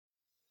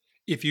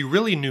If you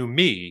really knew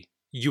me,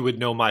 you would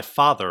know my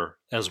Father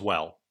as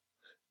well.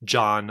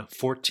 John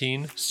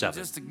 14:7.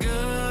 Just a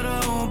good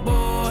old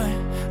boy,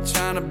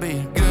 trying to be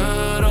a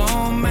good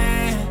old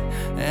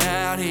man,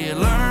 out here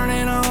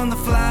learning on the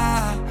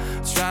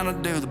fly, trying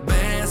to do the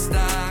best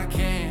I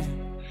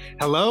can.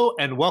 Hello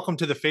and welcome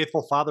to the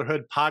Faithful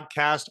Fatherhood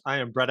Podcast. I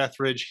am Brett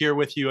Etheridge here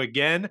with you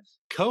again,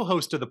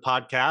 co-host of the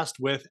podcast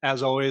with,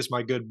 as always,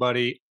 my good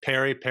buddy,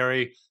 Perry.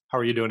 Perry, how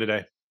are you doing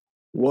today?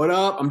 What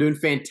up? I'm doing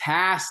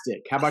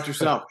fantastic. How about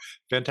yourself?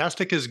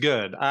 Fantastic is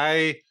good.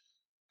 I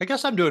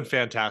guess I'm doing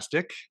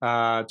fantastic.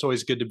 It's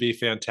always good to be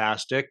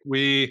fantastic.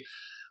 We're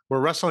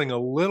wrestling a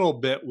little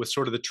bit with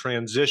sort of the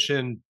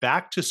transition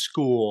back to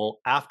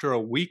school after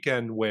a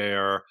weekend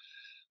where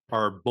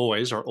our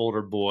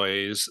older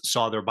boys,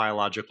 saw their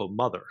biological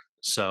mother.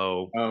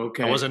 So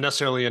Okay. I wasn't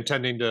necessarily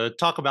intending to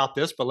talk about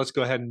this, but let's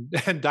go ahead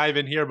and dive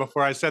in here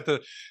before I set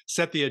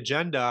the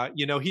agenda.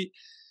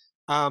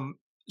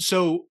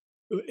 So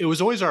it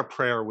was always our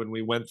prayer when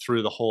we went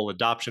through the whole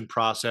adoption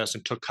process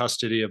and took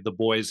custody of the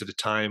boys at a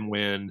time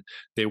when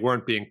they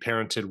weren't being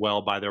parented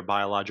well by their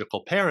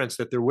biological parents,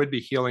 that there would be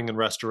healing and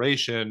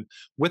restoration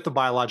with the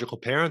biological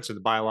parents and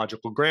the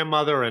biological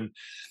grandmother and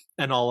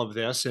all of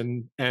this.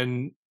 And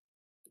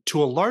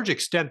to a large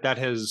extent, that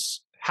has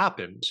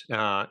happened.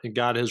 And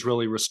God has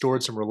really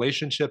restored some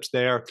relationships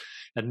there.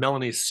 And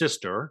Melanie's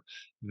sister,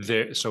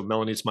 so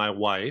Melanie's my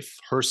wife,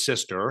 her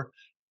sister,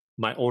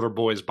 my older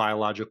boy's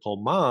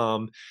biological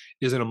mom,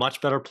 is in a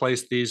much better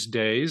place these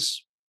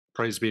days,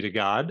 praise be to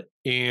God,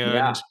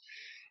 and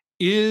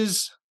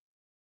is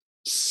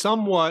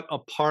somewhat a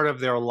part of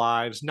their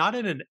lives, not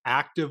in an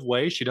active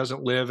way. She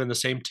doesn't live in the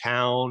same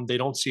town. They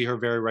don't see her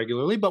very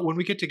regularly, but when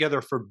we get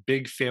together for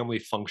big family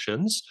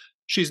functions,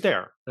 she's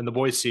there and the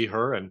boys see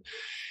her, and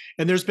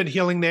there's been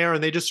healing there,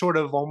 and they just sort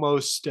of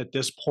almost at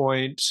this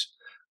point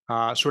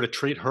sort of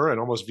treat her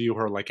and almost view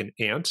her like an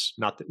aunt.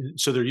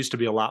 So there used to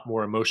be a lot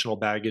more emotional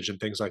baggage and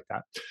things like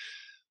that.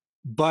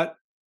 But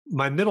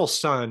my middle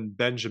son,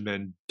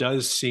 Benjamin,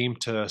 does seem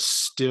to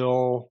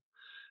still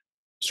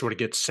sort of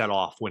get set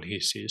off when he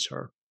sees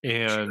her.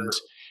 And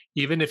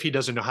even if he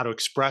doesn't know how to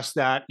express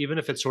that, even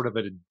if it's sort of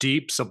a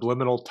deep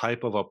subliminal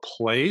type of a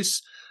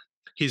place,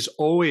 he's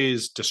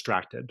always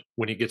distracted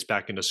when he gets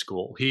back into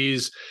school.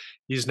 He's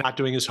not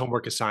doing his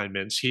homework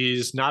assignments.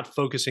 He's not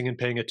focusing and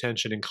paying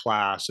attention in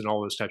class and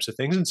all those types of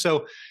things. And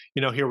so,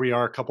 here we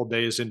are a couple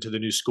days into the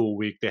new school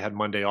week. They had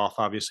Monday off,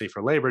 obviously,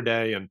 for Labor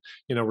Day. And,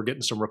 we're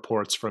getting some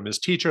reports from his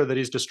teacher that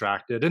he's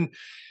distracted. And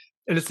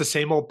it's the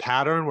same old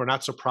pattern. We're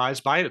not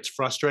surprised by it. It's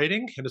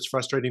frustrating. And it's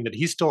frustrating that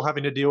he's still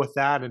having to deal with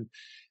that. And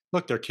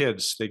look, they're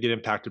kids. They get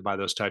impacted by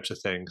those types of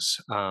things.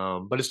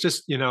 But it's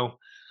just,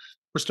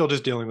 we're still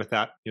just dealing with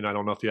that. I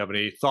don't know if you have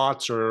any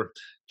thoughts, or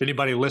if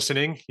anybody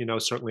listening,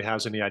 certainly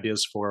has any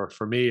ideas for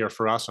me or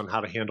for us on how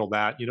to handle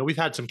that. We've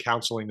had some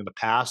counseling in the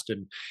past,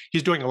 and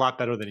he's doing a lot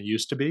better than he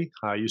used to be.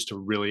 He used to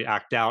really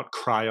act out,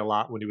 cry a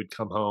lot when he would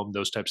come home,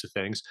 those types of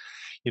things.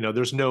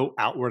 There's no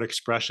outward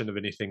expression of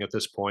anything at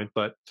this point,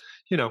 but,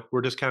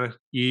 we're just kind of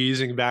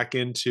easing back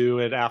into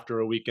it after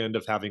a weekend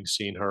of having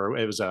seen her.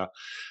 It was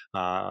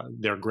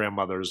their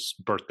grandmother's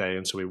birthday,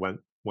 and so we went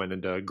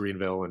into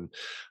Greenville and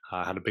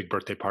had a big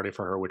birthday party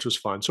for her, which was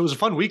fun. So it was a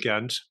fun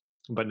weekend,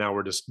 but now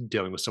we're just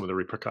dealing with some of the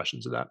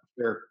repercussions of that.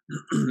 Sure.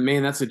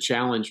 Man, that's a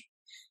challenge.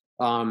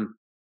 Do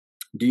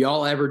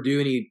y'all ever do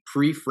any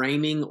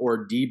pre-framing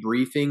or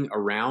debriefing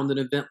around an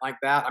event like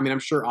that? I mean, I'm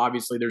sure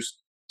obviously there's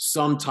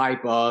some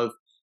type of,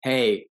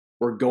 hey,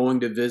 we're going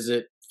to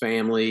visit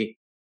family,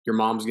 your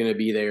mom's going to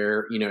be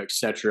there, et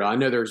cetera. I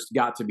know there's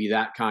got to be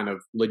that kind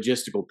of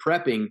logistical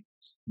prepping,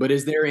 but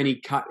is there any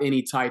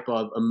type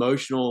of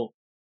emotional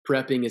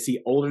prepping? Is he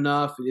old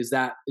enough? Is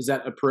that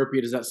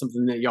appropriate? Is that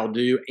something that y'all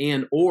do?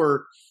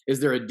 Or is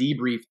there a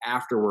debrief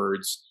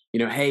afterwards?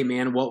 Hey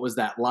man, what was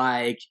that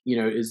like?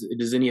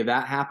 Does any of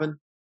that happen?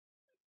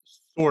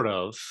 Sort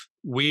of.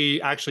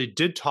 We actually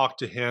did talk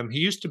to him. He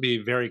used to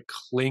be very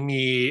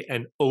clingy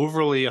and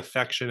overly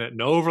affectionate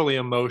and overly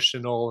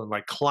emotional and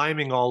like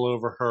climbing all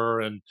over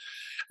her and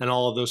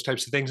all of those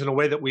types of things in a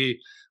way that we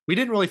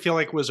didn't really feel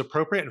like was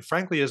appropriate, and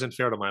frankly isn't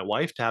fair to my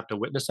wife to have to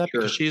witness that.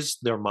 Sure. Because she's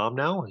their mom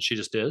now and she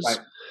just is.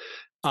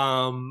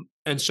 Right.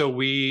 And so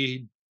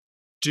we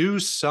do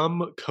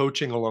some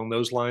coaching along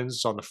those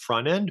lines on the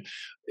front end.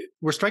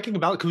 We're striking a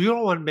balance because we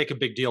don't want to make a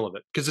big deal of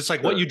it, because it's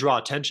like, sure, what you draw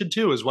attention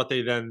to is what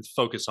they then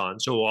focus on.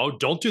 So,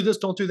 don't do this,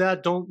 don't do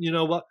that, don't,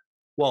 what?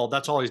 Well,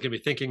 that's all he's going to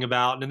be thinking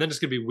about. And then it's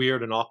going to be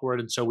weird and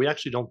awkward. And so we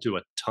actually don't do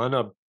a ton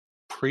of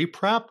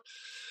pre-prep.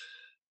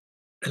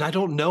 And I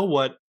don't know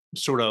what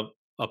sort of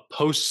a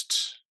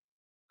post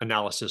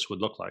analysis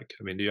would look like.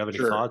 I mean, do you have any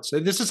thoughts?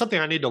 This is something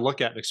I need to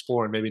look at and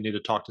explore, and maybe need to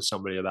talk to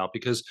somebody about,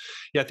 because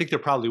I think there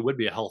probably would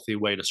be a healthy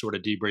way to sort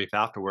of debrief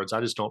afterwards.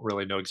 I just don't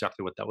really know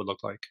exactly what that would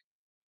look like.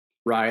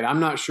 Right. I'm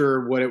not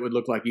sure what it would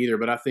look like either,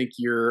 but I think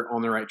you're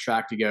on the right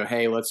track to go,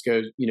 hey, let's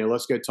go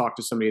talk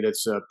to somebody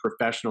that's a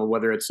professional,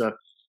 whether it's a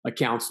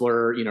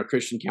counselor,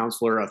 Christian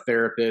counselor, a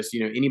therapist,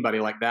 anybody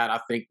like that,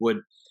 I think would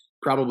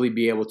probably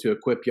be able to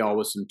equip y'all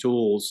with some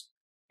tools.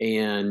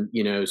 and,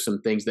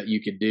 some things that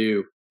you could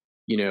do,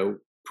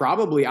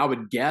 probably I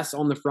would guess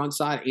on the front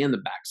side and the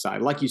back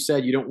side. Like you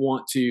said, you don't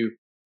want to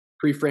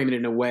pre-frame it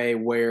in a way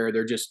where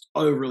they're just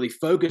overly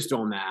focused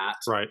on that.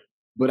 Right.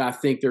 But I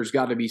think there's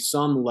got to be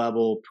some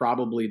level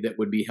probably that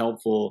would be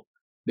helpful,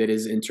 that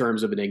is in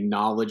terms of an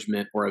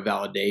acknowledgement or a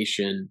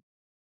validation.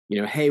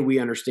 Hey, we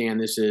understand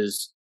this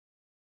is,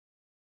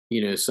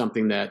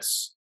 something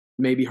that's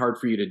maybe hard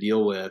for you to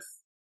deal with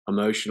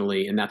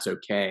emotionally, and that's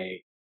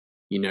okay.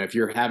 If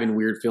you're having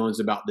weird feelings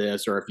about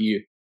this, or if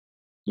you,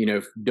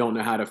 don't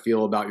know how to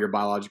feel about your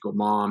biological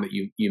mom, that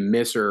you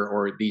miss her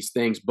or these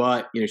things,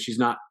 but, she's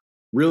not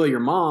really your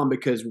mom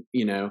because,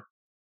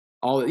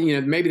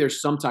 maybe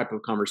there's some type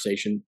of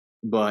conversation,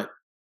 but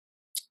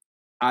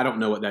I don't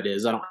know what that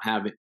is. I don't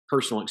have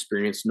personal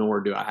experience,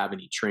 nor do I have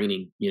any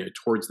training,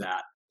 towards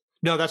that.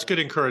 No, that's good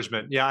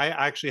encouragement. Yeah, I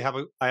actually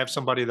I have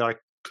somebody that I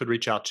could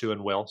reach out to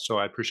and will. So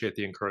I appreciate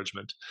the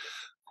encouragement.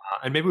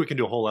 And maybe we can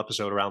do a whole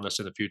episode around this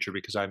in the future,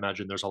 because I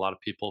imagine there's a lot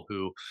of people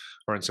who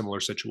are in similar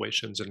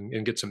situations,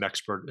 and get some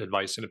expert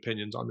advice and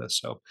opinions on this.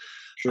 So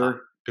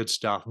Sure. good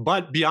stuff.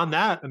 But beyond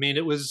that, I mean,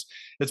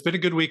 it's been a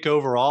good week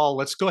overall.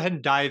 Let's go ahead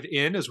and dive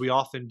in, as we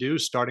often do,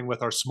 starting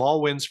with our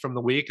small wins from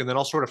the week, and then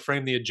I'll sort of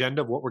frame the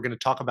agenda of what we're going to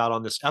talk about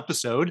on this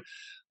episode.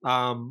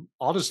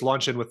 I'll just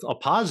launch in with a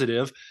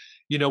positive.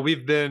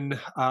 We've been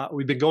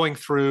going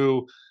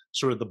through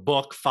sort of the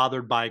book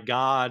Fathered by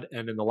God,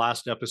 and in the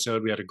last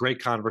episode we had a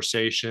great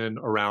conversation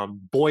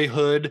around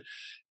boyhood,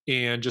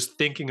 and just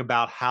thinking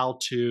about how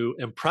to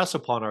impress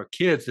upon our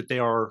kids that they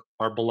are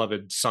our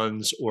beloved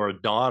sons or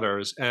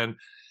daughters. And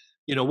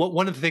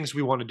one of the things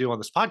we want to do on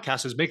this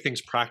podcast is make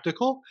things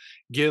practical,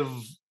 give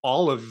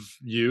all of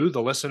you,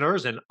 the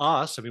listeners, and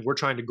us, I mean, we're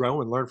trying to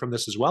grow and learn from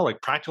this as well,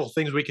 like practical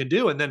things we can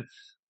do. And then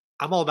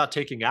I'm all about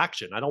taking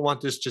action. I don't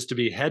want this just to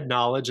be head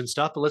knowledge and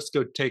stuff, but let's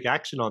go take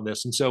action on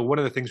this. And so one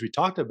of the things we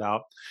talked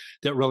about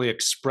that really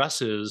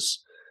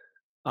expresses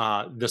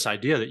this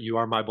idea that you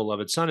are my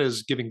beloved son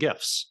is giving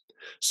gifts,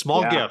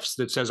 small gifts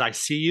that says, I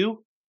see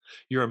you,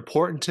 you're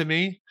important to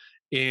me,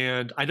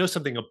 and I know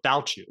something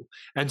about you.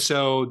 And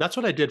so that's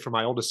what I did for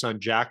my oldest son,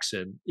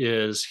 Jackson.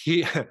 Is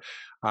he's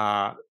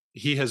a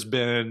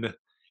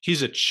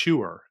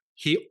chewer.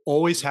 He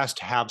always has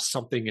to have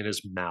something in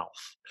his mouth.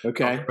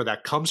 Okay. Where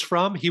that comes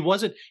from. He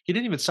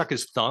didn't even suck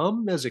his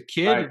thumb as a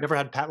kid. Right. He never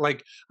had I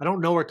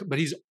don't know where, but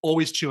he's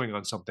always chewing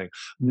on something.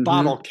 Mm-hmm.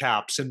 Bottle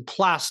caps and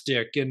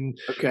plastic and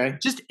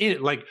just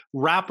like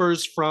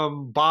wrappers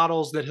from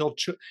bottles that he'll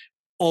chew.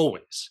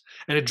 Always.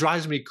 And it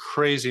drives me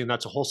crazy. And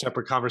that's a whole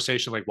separate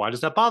conversation. Like, why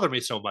does that bother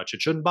me so much?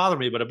 It shouldn't bother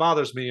me, but it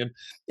bothers me.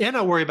 And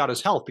I worry about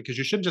his health, because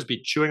you shouldn't just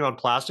be chewing on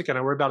plastic. And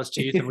I worry about his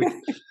teeth. And we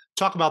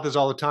talk about this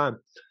all the time.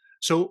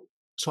 So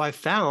I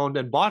found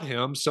and bought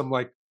him some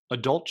like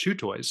adult chew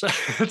toys.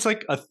 It's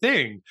like a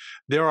thing.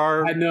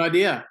 I had no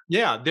idea.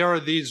 Yeah, there are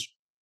these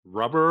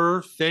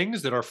rubber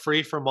things that are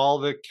free from all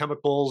the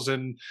chemicals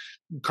and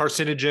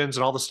carcinogens and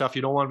all the stuff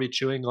you don't want to be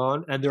chewing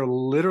on. And they're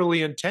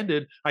literally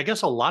intended. I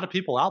guess a lot of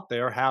people out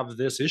there have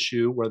this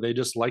issue where they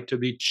just like to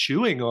be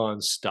chewing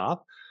on stuff.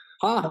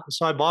 Huh.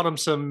 So I bought him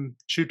some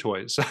chew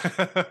toys.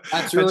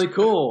 That's really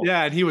cool.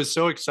 Yeah, and he was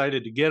so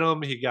excited to get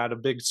them. He got a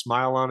big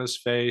smile on his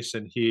face,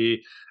 and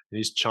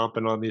he's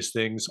chomping on these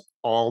things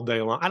all day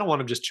long. I don't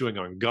want him just chewing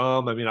on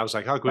gum. I mean, I was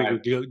like, how can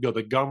we go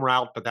the gum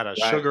route, but that has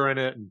sugar in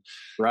it? And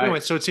anyway,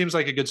 so it seems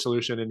like a good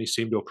solution, and he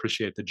seemed to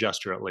appreciate the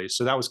gesture at least.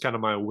 So that was kind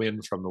of my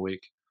win from the week.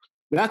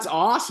 That's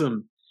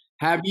awesome.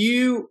 Have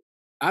you?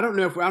 I don't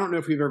know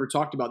if we've ever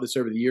talked about this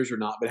over the years or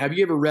not, but have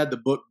you ever read the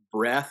book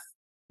Breath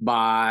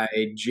by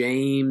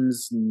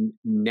James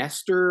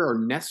Nestor?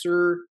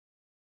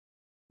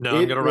 No,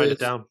 I'm gonna write it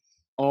down.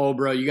 Oh,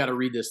 bro, you got to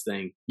read this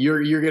thing.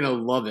 You're going to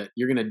love it.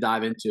 You're going to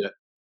dive into it.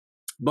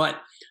 But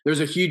there's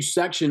a huge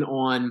section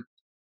on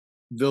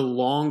the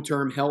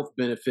long-term health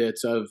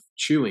benefits of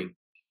chewing.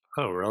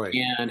 Oh, really?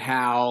 And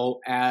how,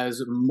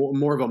 as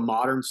more of a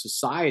modern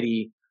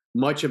society,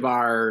 much of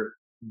our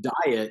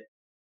diet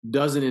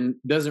doesn't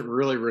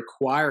really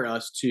require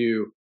us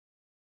to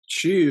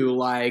chew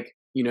like,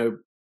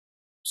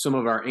 some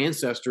of our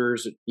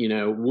ancestors,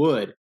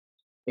 would.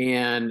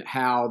 And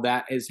how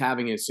that is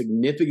having a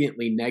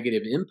significantly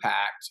negative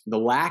impact. The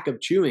lack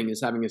of chewing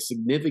is having a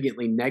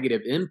significantly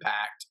negative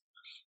impact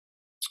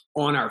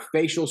on our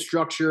facial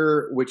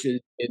structure, which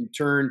in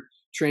turn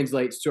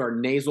translates to our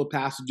nasal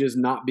passages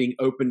not being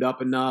opened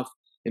up enough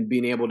and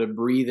being able to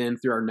breathe in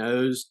through our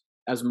nose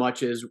as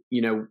much as,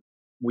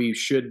 we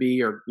should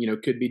be or,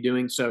 could be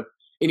doing. So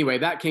anyway,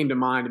 that came to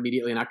mind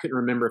immediately. And I couldn't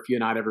remember if you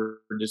and I had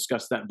ever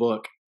discussed that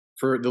book.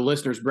 For the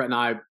listeners, Brett and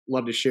I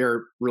love to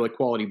share really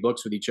quality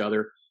books with each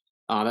other.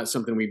 That's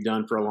something we've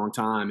done for a long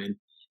time.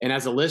 And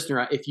as a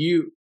listener, if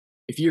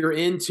you're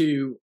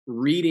into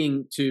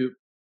reading to,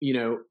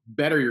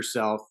 better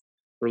yourself,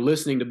 or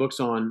listening to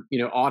books on,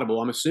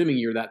 Audible, I'm assuming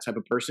you're that type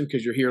of person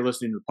because you're here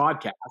listening to the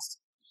podcast.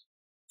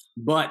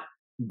 But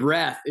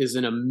Breath is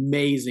an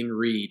amazing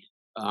read.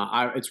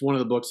 It's one of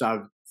the books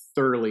I've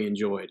thoroughly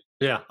enjoyed.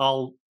 Yeah,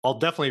 I'll I'll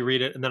definitely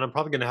read it, and then I'm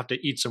probably going to have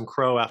to eat some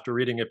crow after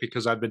reading it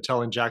because I've been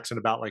telling Jackson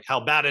about like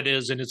how bad it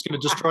is and it's going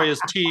to destroy his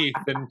teeth,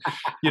 and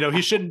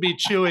he shouldn't be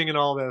chewing and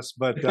all this.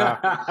 But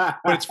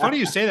it's funny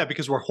you say that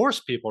because we're horse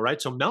people, right?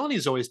 So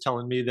Melanie's always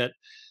telling me that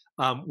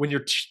when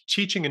you're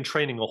teaching and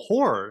training a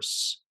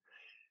horse,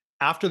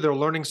 after they're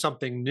learning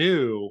something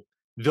new,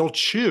 they'll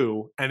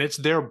chew, and it's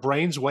their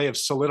brain's way of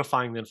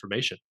solidifying the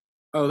information.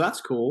 Oh,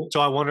 that's cool. So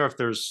I wonder if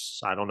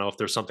I don't know if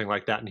there's something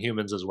like that in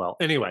humans as well.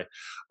 Anyway,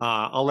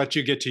 I'll let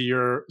you get to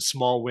your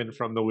small win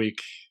from the week.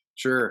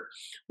 Sure.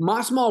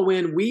 My small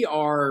win, we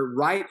are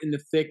right in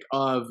the thick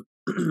of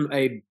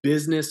a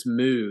business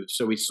move.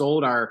 So we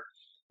sold our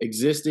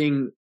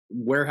existing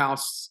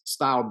warehouse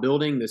style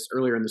building this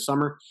earlier in the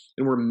summer,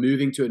 and we're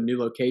moving to a new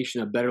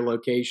location, a better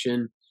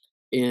location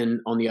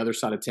on the other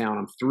side of town.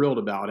 I'm thrilled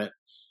about it.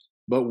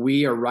 But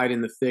we are right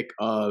in the thick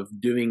of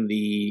doing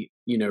the,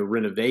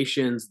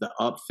 renovations, the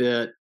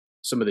upfit,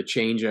 some of the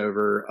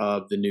changeover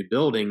of the new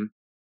building.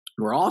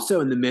 We're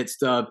also in the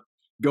midst of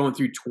going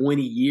through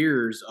 20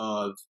 years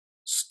of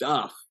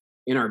stuff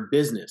in our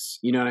business.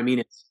 You know what I mean?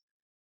 It's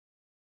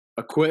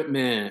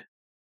equipment,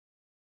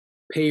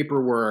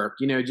 paperwork,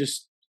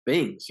 just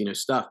things,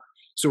 stuff.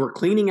 So we're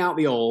cleaning out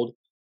the old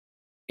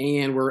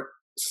and we're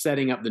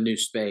setting up the new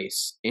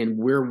space, and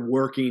we're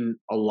working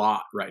a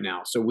lot right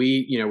now. So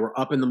we're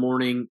up in the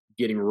morning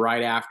getting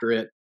right after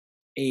it.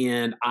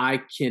 And I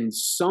can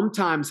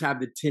sometimes have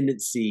the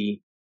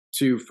tendency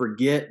to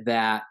forget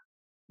that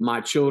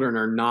my children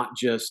are not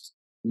just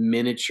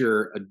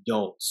miniature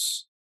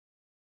adults.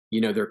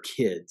 They're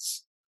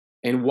kids.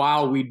 And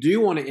while we do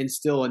want to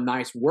instill a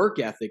nice work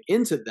ethic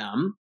into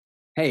them,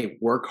 hey,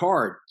 work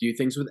hard, do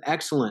things with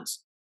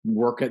excellence,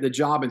 work at the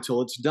job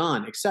until it's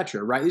done,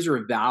 etc. Right? These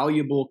are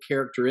valuable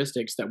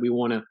characteristics that we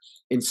want to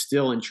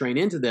instill and train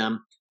into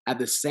them. At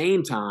the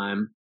same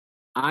time,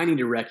 I need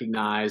to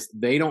recognize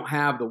they don't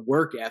have the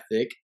work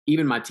ethic,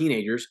 even my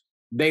teenagers,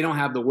 they don't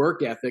have the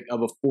work ethic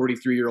of a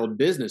 43-year-old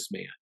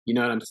businessman. You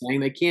know what I'm saying?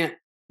 They can't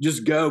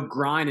just go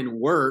grind and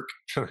work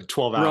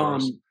 12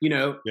 hours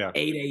from, 8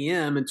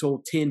 a.m.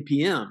 until 10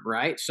 p.m.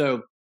 Right?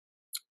 So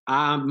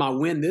my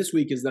win this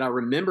week is that I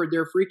remembered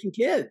they're freaking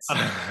kids.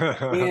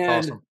 That's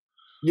awesome.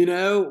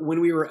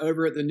 When we were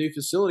over at the new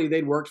facility,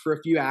 they'd worked for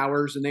a few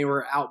hours and they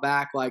were out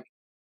back like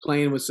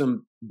playing with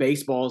some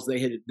baseballs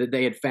that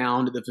they had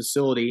found at the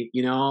facility,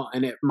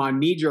 and my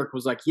knee jerk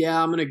was like,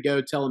 yeah, I'm going to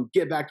go tell them,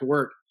 get back to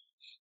work.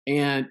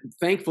 And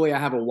thankfully I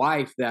have a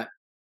wife that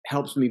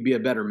helps me be a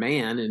better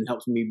man and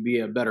helps me be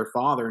a better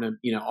father and,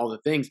 all the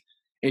things.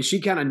 And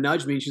she kind of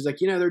nudged me and she's like,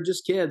 they're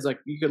just kids. Like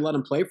you could let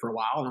them play for a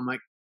while. And I'm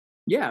like,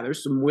 yeah,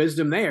 there's some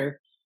wisdom there.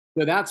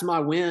 So that's my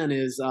win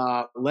is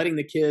letting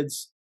the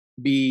kids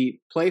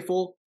be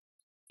playful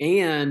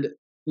and,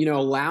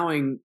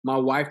 allowing my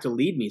wife to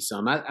lead me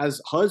some.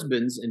 As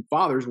husbands and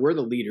fathers, we're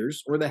the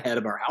leaders, we're the head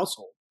of our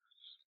household.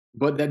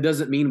 But that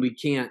doesn't mean we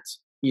can't,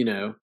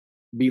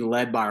 be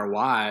led by our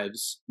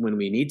wives when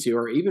we need to,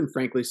 or even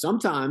frankly,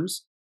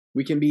 sometimes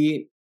we can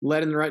be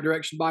led in the right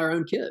direction by our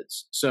own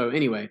kids. So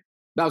anyway,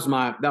 that was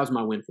my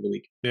win for the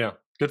week. Yeah.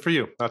 Good for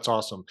you. That's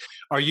awesome.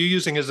 Are you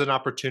using as an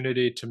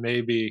opportunity to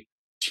maybe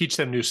teach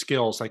them new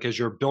skills? Like as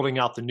you're building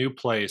out the new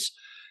place,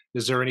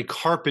 is there any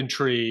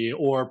carpentry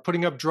or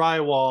putting up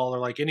drywall or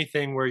like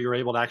anything where you're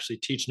able to actually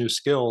teach new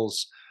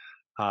skills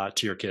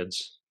to your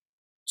kids?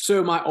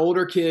 So my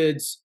older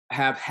kids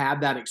have had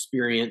that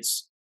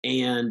experience,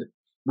 and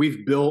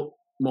we've built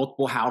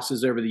multiple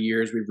houses over the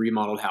years. We've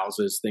remodeled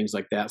houses, things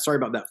like that. Sorry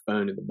about that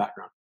phone in the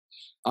background.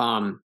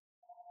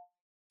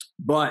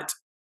 But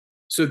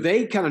so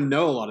they kind of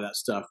know a lot of that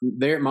stuff.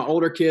 My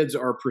older kids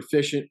are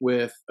proficient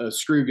with a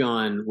screw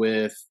gun,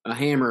 with a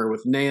hammer,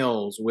 with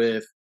nails,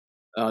 with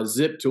a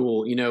zip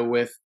tool,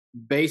 with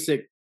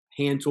basic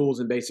hand tools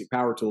and basic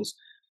power tools.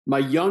 My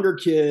younger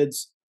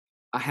kids,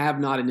 I have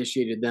not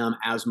initiated them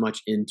as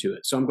much into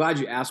it. So I'm glad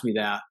you asked me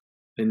that.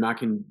 And I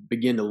can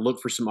begin to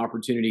look for some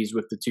opportunities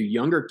with the two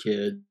younger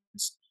kids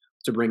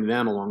to bring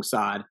them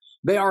alongside.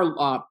 They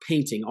are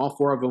painting. All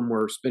four of them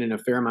were spending a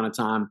fair amount of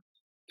time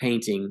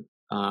painting,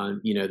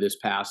 this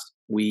past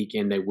week,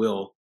 and they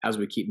will as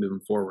we keep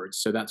moving forward.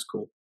 So that's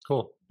cool.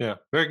 Cool. Yeah,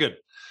 very good.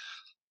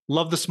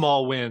 Love the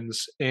small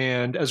wins.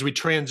 And as we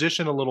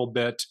transition a little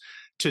bit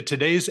to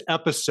today's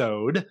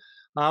episode,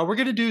 we're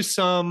going to do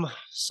some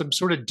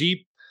sort of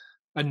deep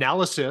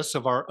analysis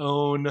of our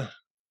own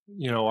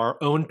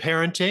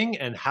parenting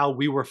and how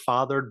we were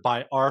fathered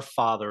by our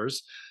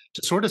fathers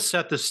to sort of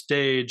set the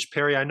stage.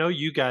 Perry, I know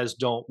you guys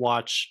don't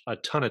watch a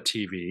ton of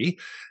TV,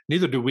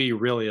 neither do we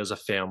really as a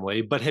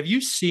family, but have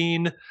you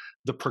seen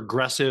the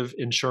Progressive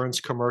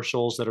insurance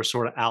commercials that are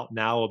sort of out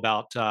now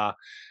about,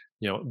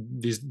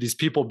 these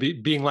people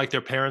being like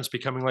their parents,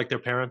 becoming like their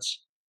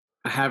parents?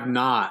 I have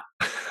not.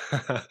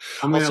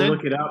 I'm going to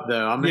look it up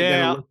though.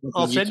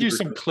 I'll send you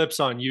some clips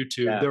on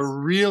YouTube. Yes. They're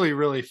really,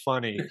 really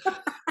funny.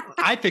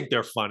 I think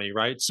they're funny,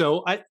 right?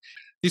 So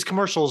these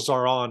commercials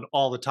are on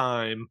all the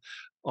time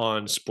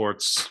on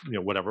sports,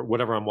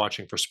 whatever I'm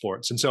watching for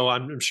sports. And so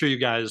I'm sure you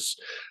guys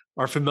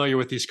are familiar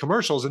with these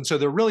commercials. And so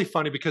they're really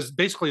funny because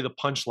basically the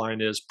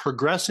punchline is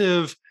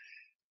Progressive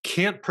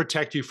can't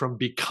protect you from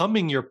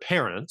becoming your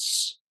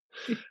parents.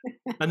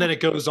 And then it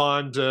goes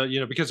on to,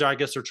 because I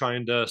guess they're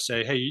trying to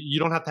say, hey, you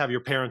don't have to have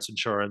your parents'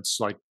 insurance.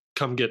 Like,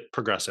 come get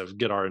Progressive,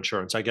 get our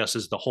insurance, I guess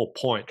is the whole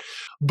point.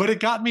 But it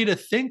got me to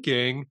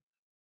thinking,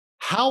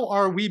 how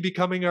are we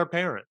becoming our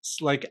parents?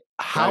 Like,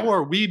 how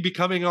are we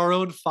becoming our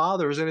own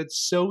fathers? And it's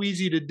so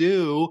easy to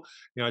do.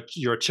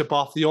 You're a chip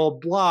off the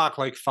old block,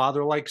 like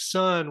father, like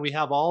son. We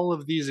have all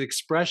of these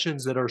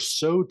expressions that are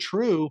so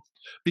true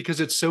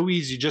because it's so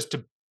easy just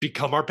to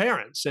become our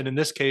parents. And in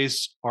this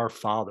case, our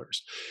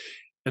fathers.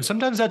 And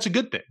sometimes that's a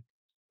good thing,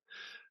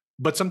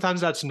 but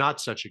sometimes that's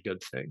not such a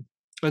good thing.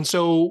 And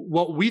so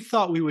what we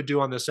thought we would do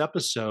on this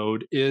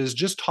episode is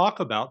just talk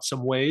about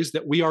some ways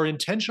that we are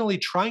intentionally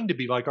trying to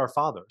be like our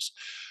fathers,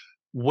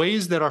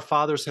 ways that our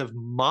fathers have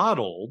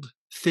modeled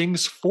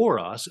things for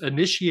us,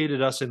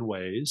 initiated us in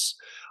ways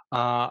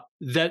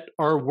that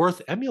are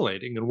worth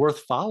emulating and worth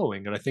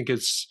following. And I think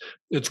it's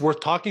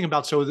worth talking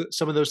about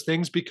some of those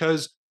things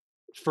because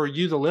for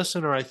you, the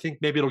listener, I think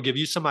maybe it'll give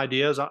you some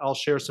ideas. I'll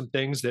share some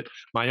things that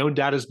my own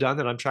dad has done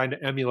that I'm trying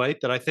to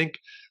emulate that I think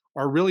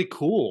are really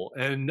cool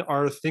and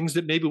are things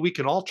that maybe we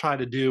can all try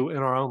to do in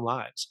our own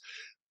lives.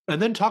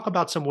 And then talk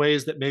about some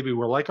ways that maybe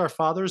we're like our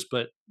fathers,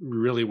 but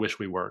really wish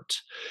we weren't.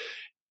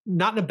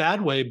 Not in a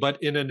bad way, but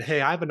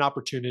hey, I have an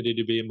opportunity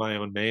to be my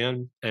own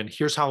man. And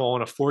here's how I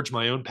want to forge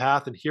my own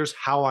path. And here's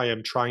how I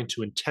am trying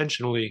to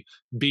intentionally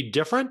be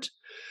different.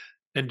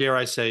 And dare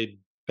I say,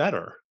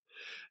 better.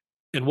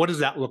 And what does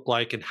that look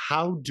like? And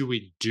how do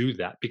we do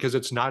that? Because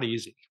it's not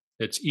easy.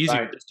 It's easy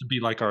to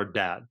be like our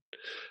dad.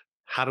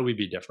 How do we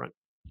be different?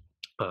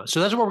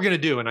 So that's what we're going to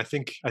do, and I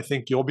think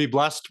you'll be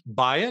blessed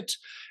by it,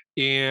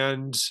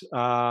 and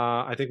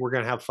I think we're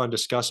going to have fun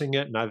discussing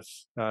it. And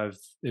I've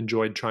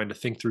enjoyed trying to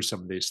think through some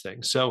of these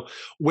things. So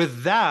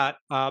with that,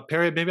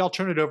 Perry, maybe I'll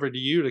turn it over to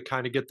you to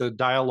kind of get the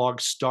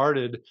dialogue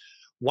started.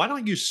 Why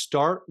don't you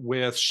start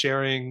with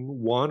sharing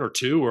one or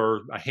two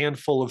or a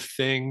handful of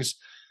things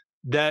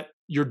that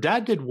your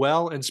dad did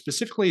well, and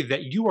specifically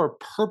that you are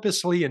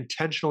purposely,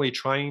 intentionally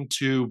trying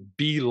to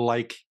be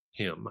like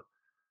him?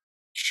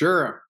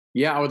 Sure.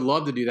 Yeah, I would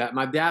love to do that.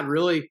 My dad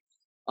really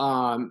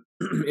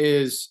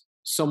is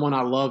someone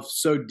I love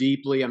so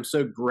deeply. I'm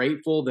so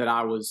grateful that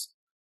I was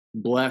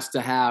blessed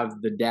to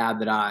have the dad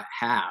that I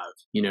have.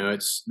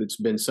 It's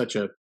been such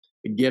a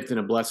gift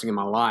and a blessing in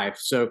my life.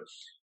 So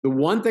the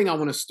one thing I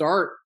want to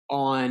start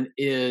on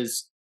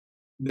is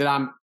that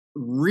I'm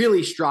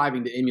really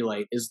striving to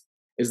emulate is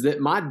that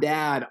my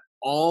dad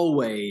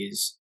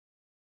always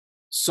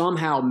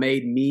somehow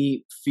made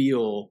me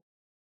feel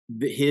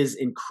his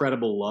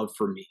incredible love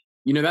for me.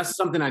 That's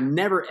something I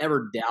never,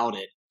 ever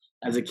doubted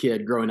as a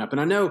kid growing up.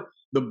 And I know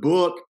the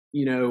book,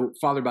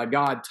 Fathered by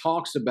God,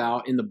 talks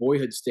about in the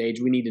boyhood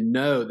stage, we need to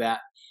know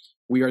that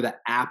we are the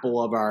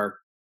apple of our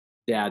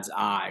dad's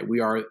eye. We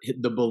are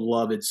the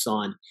beloved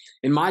son.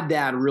 And my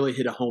dad really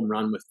hit a home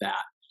run with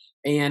that.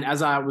 And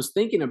as I was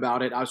thinking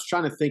about it, I was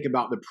trying to think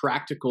about the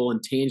practical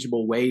and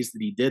tangible ways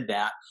that he did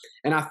that.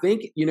 And I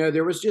think,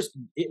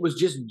 it was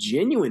just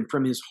genuine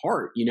from his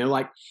heart.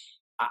 Like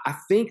I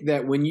think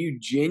that when you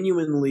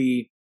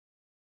genuinely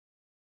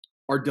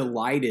are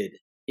delighted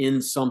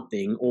in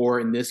something, or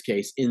in this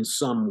case, in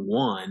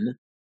someone,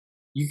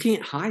 you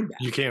can't hide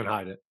that. You can't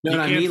hide it. You know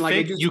what I mean?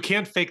 Like you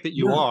can't fake that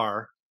you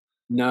are.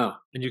 No.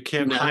 And you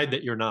can't hide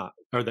that you're not,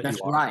 or that That's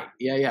you are. Right.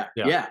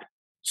 Yeah.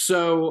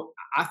 So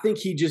I think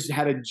he just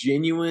had a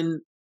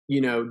genuine,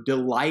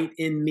 delight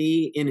in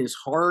me, in his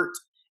heart,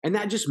 and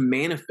that just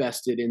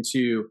manifested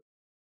into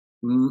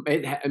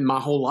my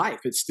whole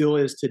life. It still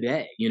is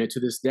today. To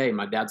this day,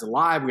 my dad's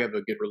alive. We have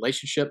a good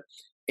relationship.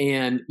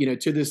 And,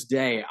 to this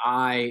day,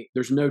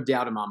 there's no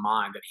doubt in my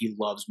mind that he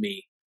loves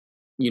me,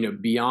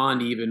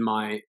 beyond even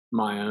my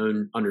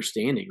own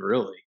understanding,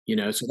 really,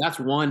 so that's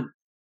one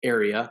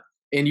area.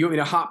 And you want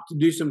me to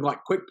do some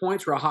like quick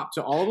points where I hop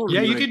to all of them?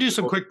 Yeah, you can do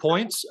some quick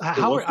points.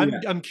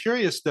 I'm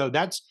curious though,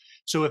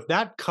 so if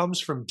that comes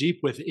from deep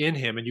within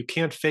him and you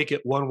can't fake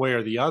it one way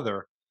or the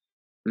other,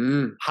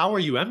 how are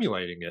you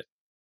emulating it?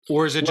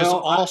 Or is it just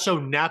also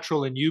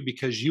natural in you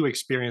because you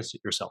experienced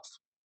it yourself?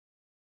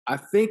 I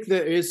think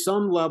there is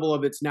some level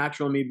of it's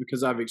natural in me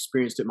because I've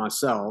experienced it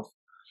myself.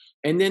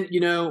 And then,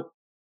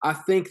 I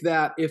think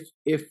that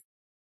if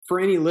for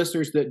any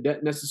listeners that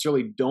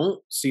necessarily don't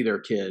see their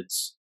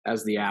kids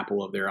as the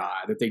apple of their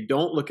eye, that they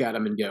don't look at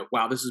them and go,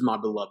 wow, this is my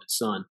beloved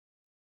son.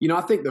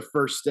 I think the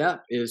first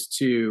step is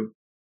to,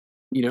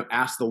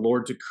 ask the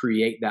Lord to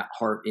create that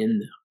heart in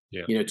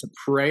them, to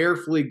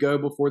prayerfully go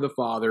before the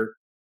Father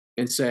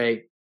and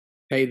say,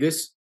 hey,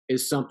 this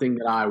is something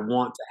that I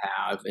want to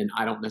have, and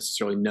I don't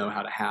necessarily know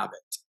how to have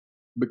it,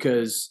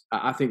 because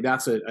I think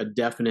that's a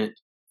definite,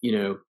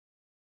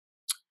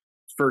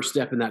 first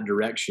step in that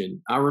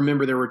direction. I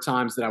remember there were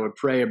times that I would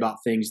pray about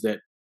things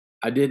that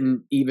I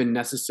didn't even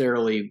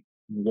necessarily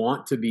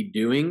want to be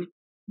doing,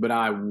 but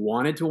I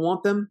wanted to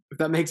want them, if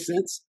that makes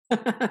sense.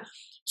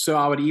 So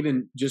I would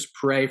even just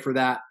pray for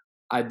that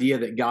idea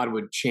that God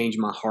would change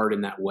my heart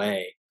in that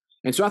way.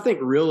 And so I think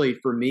really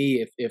for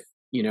me, if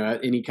you know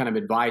any kind of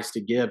advice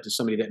to give to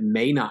somebody that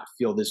may not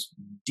feel this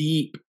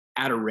deep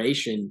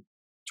adoration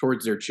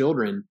towards their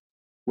children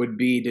would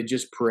be to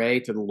just pray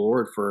to the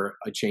Lord for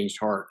a changed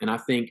heart. And I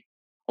think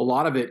a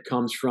lot of it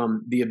comes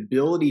from the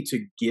ability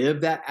to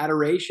give that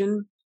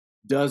adoration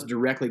does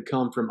directly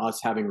come from us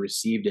having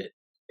received it.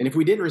 And if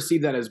we didn't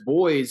receive that as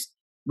boys,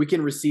 we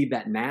can receive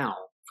that now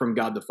from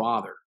God the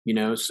Father, you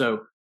know? So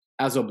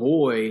as a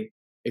boy,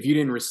 if you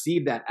didn't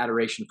receive that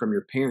adoration from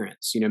your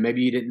parents, you know,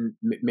 maybe you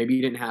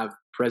didn't have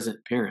present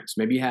parents,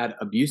 maybe you had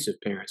abusive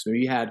parents, maybe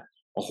you had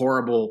a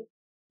horrible,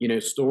 you know,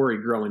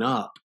 story growing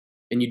up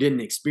and you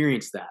didn't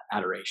experience that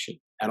adoration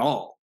at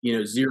all, you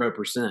know,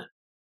 0%,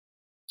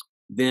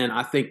 then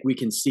I think we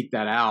can seek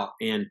that out.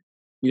 And,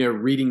 you know,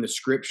 reading the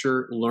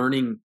scripture,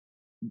 learning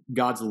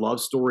God's love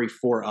story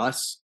for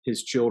us,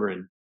 his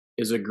children,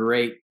 is a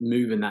great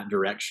move in that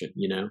direction,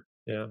 you know?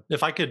 Yeah.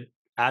 If I could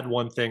add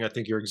one thing, I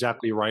think you're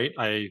exactly right.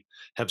 I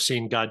have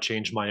seen God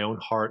change my own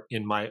heart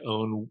in my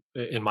own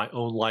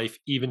life,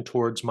 even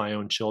towards my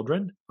own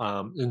children.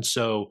 And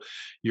so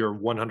you're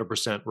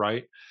 100%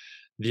 right.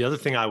 The other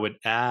thing I would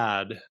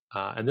add,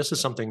 and this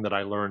is something that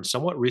I learned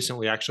somewhat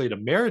recently, actually at a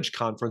marriage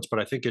conference, but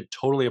I think it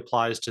totally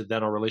applies to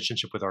then our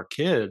relationship with our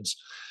kids,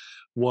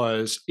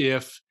 was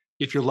if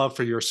your love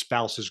for your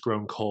spouse has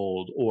grown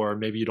cold, or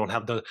maybe you don't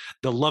have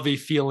the lovey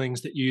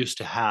feelings that you used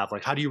to have,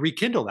 like how do you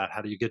rekindle that?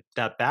 How do you get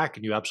that back?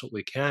 And you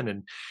absolutely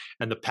can.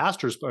 And the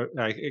pastors,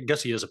 I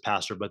guess he is a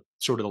pastor, but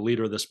sort of the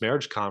leader of this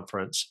marriage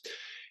conference,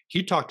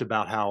 he talked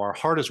about how our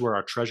heart is where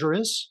our treasure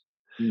is.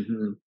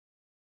 Hmm.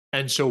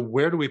 And so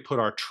where do we put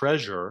our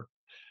treasure?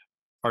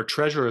 Our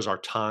treasure is our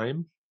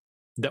time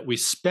that we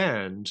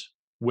spend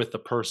with the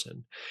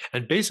person.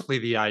 And basically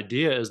the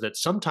idea is that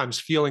sometimes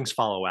feelings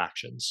follow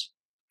actions.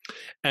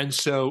 And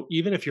so,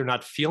 even if you're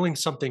not feeling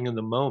something in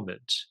the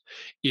moment,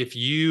 if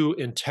you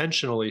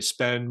intentionally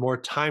spend more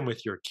time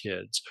with your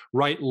kids,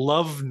 write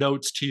love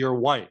notes to your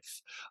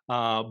wife,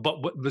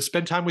 but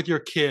spend time with your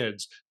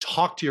kids,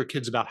 talk to your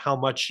kids about how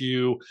much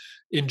you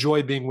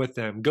enjoy being with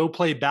them, go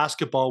play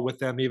basketball with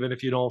them, even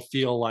if you don't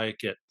feel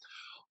like it,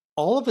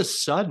 all of a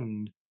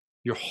sudden,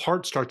 your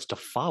heart starts to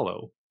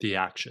follow the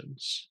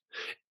actions.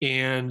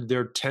 And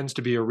there tends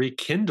to be a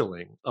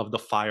rekindling of the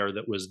fire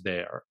that was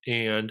there.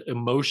 And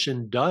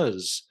emotion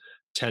does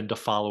tend to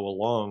follow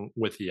along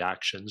with the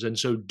actions. And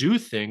so do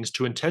things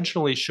to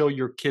intentionally show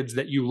your kids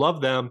that you love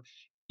them,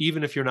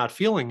 even if you're not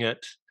feeling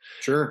it.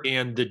 Sure.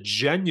 And the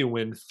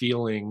genuine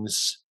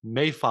feelings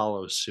may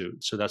follow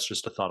suit. So that's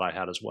just a thought I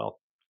had as well.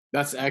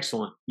 That's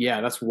excellent.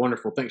 Yeah, that's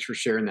wonderful. Thanks for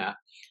sharing that.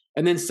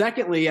 And then,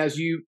 secondly, as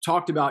you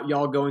talked about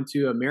y'all going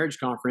to a marriage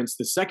conference,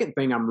 the second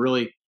thing I'm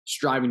really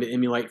striving to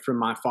emulate from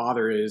my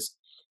father is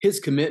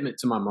his commitment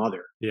to my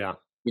mother. Yeah.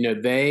 You know,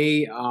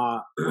 they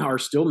are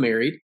still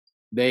married.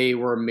 They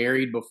were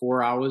married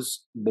before I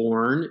was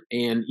born.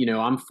 And, you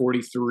know, I'm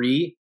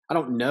 43. I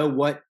don't know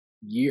what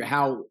year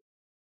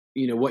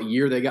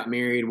they got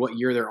married, what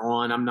year they're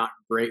on. I'm not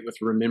great with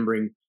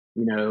remembering,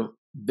 you know,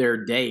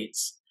 their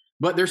dates,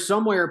 but they're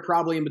somewhere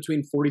probably in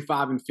between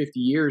 45 and 50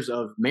 years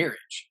of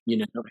marriage, you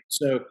know.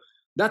 So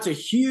that's a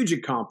huge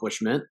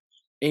accomplishment.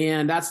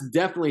 And that's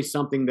definitely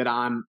something that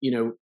I'm, you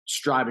know,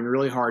 striving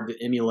really hard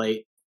to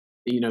emulate,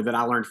 you know, that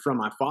I learned from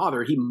my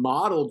father. He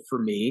modeled for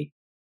me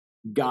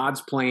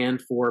God's plan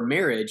for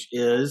marriage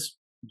is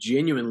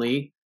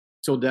genuinely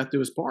till death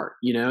do us part,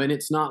 you know. And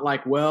it's not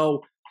like,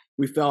 well,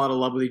 we fell out of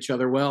love with each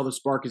other. Well, the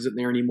spark isn't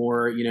there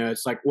anymore. You know,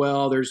 it's like,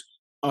 well, there's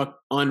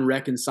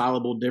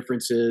unreconcilable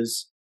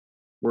differences.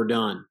 We're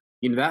done.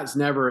 You know, that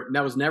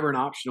was never an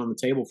option on the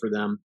table for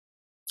them.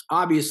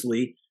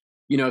 Obviously,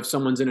 you know, if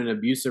someone's in an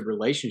abusive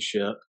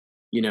relationship,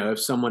 you know, if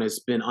someone has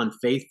been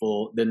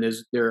unfaithful, then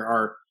there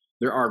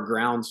are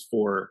grounds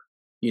for,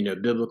 you know,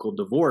 biblical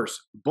divorce.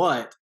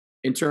 But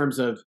in terms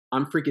of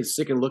I'm freaking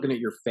sick of looking at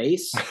your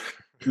face,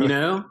 you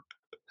know,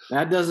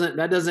 that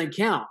doesn't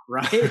count,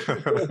 right?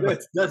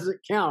 That doesn't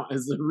count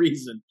as the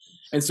reason.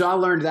 And so I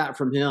learned that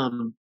from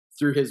him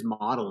through his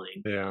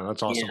modeling. Yeah,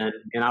 that's awesome.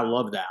 And I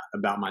love that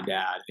about my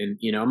dad, and,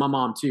 you know, my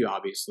mom too,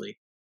 obviously.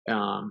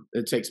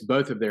 It takes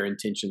both of their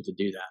intention to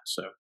do that.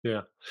 So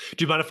Yeah.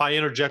 Do you mind if I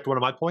interject one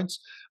of my points?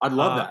 I'd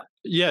love that.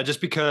 Yeah,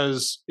 just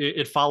because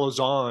it follows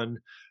on.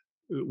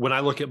 When I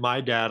look at my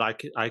dad,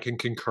 I can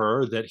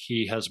concur that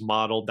he has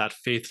modeled that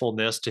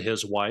faithfulness to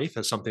his wife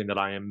as something that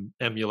I am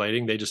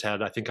emulating. They just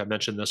had, I think I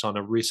mentioned this on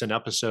a recent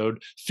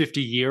episode,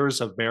 50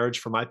 years of marriage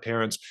for my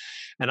parents.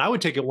 And I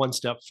would take it one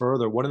step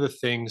further. One of the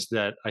things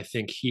that I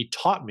think he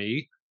taught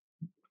me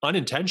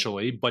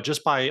unintentionally, but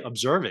just by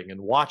observing and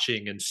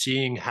watching and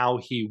seeing how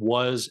he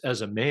was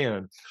as a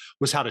man,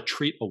 was how to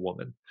treat a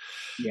woman.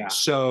 Yeah.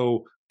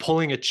 So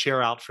pulling a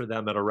chair out for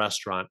them at a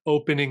restaurant,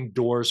 opening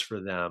doors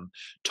for them,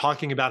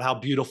 talking about how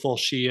beautiful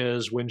she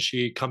is when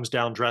she comes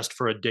down dressed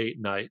for a date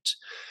night.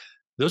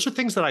 Those are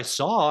things that I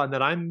saw and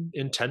that I'm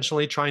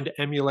intentionally trying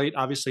to emulate,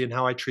 obviously, in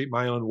how I treat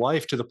my own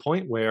wife, to the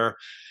point where,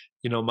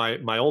 you know,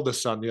 my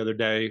oldest son, the other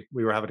day,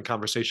 we were having a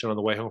conversation on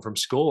the way home from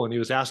school, and he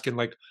was asking,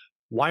 like,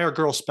 why are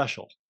girls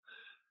special?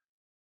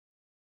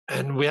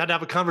 And we had to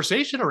have a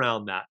conversation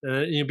around that,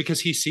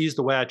 because he sees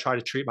the way I try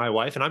to treat my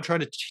wife, and I'm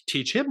trying to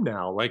teach him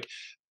now. Like,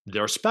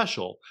 they're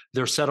special,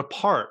 they're set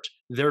apart,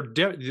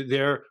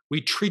 they're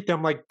we treat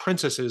them like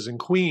princesses and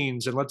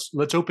queens, and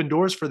let's open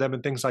doors for them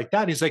and things like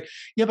that. And he's like,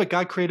 yeah, but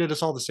God created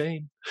us all the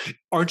same.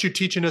 Aren't you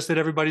teaching us that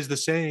everybody's the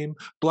same?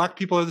 Black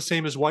people are the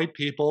same as white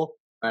people.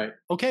 Right.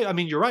 Okay, I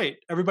mean, you're right.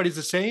 Everybody's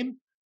the same,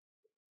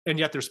 and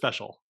yet they're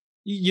special.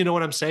 You know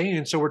what I'm saying?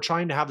 And so we're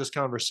trying to have this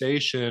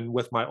conversation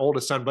with my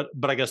oldest son,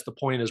 but I guess the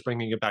point is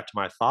bringing it back to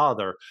my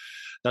father.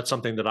 That's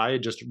something that I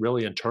had just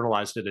really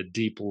internalized at a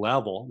deep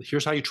level.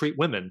 Here's how you treat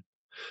women,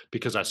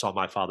 because I saw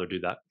my father do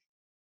that.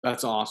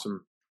 That's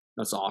awesome.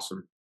 That's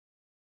awesome.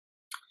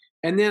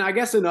 And then I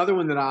guess another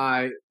one that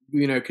I,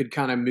 could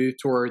kind of move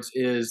towards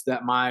is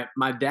that my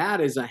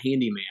dad is a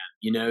handyman.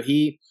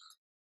 He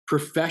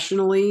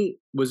professionally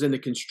was in the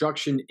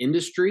construction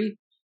industry,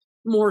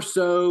 more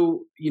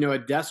so, a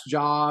desk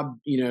job,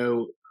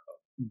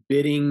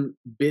 bidding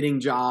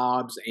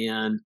jobs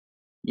and,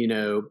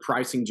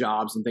 pricing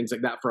jobs and things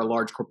like that for a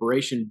large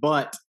corporation.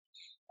 But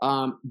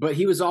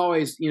he was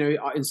always,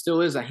 and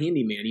still is a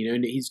handyman,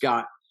 and he's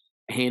got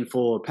a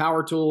handful of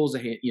power tools,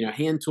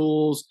 hand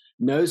tools,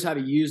 knows how to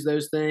use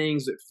those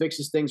things,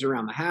 fixes things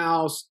around the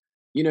house,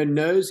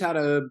 knows how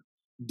to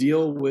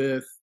deal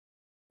with,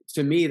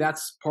 to me,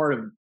 that's part of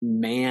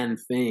man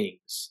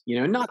things,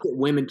 not that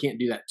women can't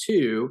do that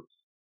too,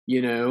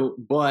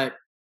 but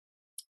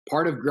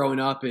part of growing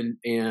up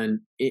and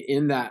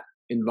in that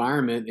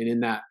environment and in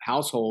that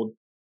household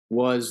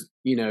was,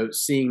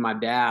 seeing my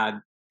dad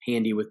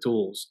handy with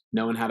tools,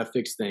 knowing how to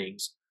fix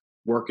things,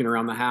 working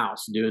around the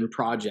house, doing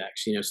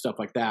projects, stuff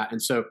like that.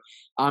 And so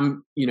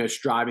I'm,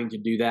 striving to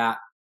do that,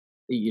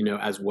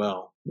 as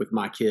well with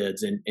my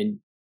kids. And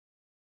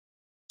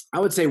I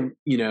would say,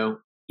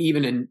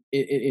 even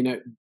in a,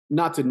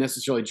 not to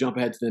necessarily jump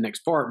ahead to the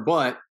next part,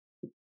 but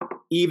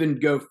even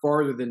go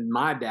farther than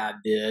my dad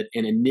did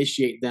and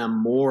initiate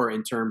them more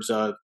in terms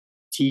of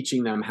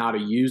teaching them how to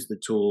use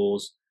the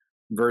tools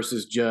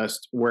versus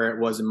just where it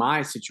was in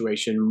my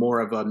situation, more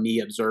of a me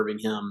observing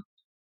him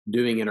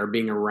doing it or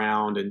being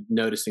around and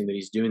noticing that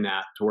he's doing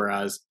that.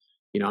 Whereas,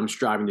 I'm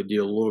striving to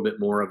do a little bit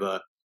more of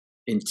a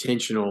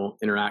intentional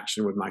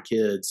interaction with my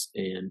kids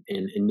and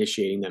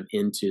initiating them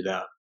into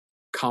the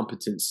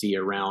competency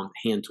around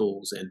hand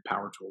tools and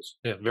power tools.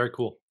 Yeah, very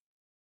cool.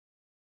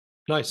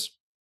 Nice.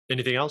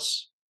 Anything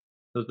else?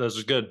 Those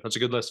are good. That's a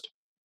good list.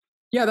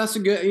 Yeah, that's a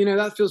good,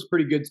 that feels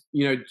pretty good,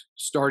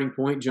 starting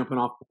point, jumping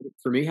off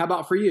for me. How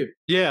about for you?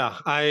 Yeah,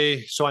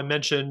 I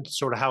mentioned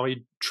sort of how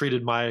he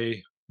treated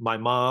my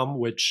mom,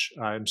 which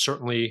I'm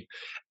certainly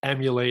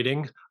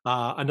emulating.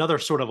 Another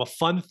sort of a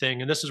fun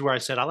thing, and this is where I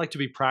said I like to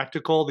be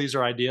practical. These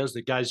are ideas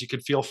that, guys, you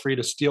could feel free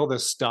to steal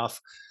this stuff.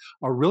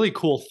 A really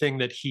cool thing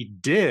that he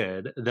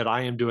did that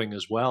I am doing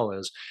as well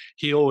is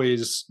he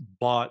always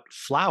bought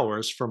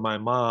flowers for my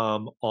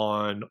mom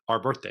on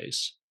our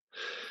birthdays.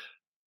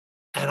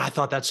 And I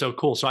thought that's so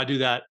cool. So I do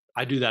that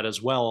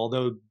as well.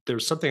 Although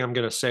there's something I'm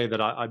going to say that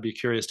I'd be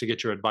curious to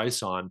get your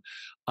advice on.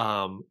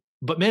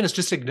 But man, it's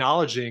just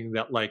acknowledging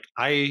that, like,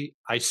 I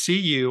see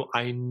you.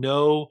 I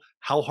know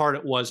how hard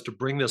it was to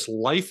bring this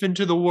life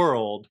into the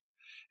world.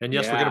 And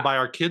yes, we're going to buy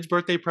our kids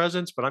birthday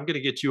presents, but I'm going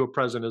to get you a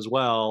present as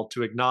well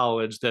to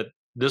acknowledge that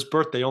this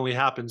birthday only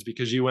happens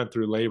because you went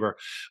through labor.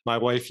 My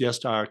wife,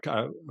 a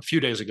few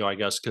days ago, I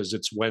guess, because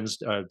it's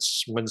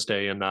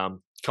Wednesday, and a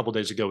couple of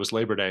days ago was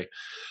Labor Day.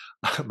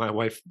 My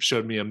wife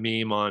showed me a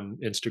meme on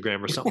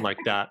Instagram or something like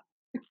that,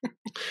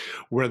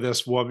 where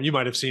this woman, you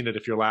might have seen it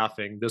if you're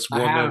laughing. This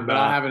woman,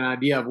 I have an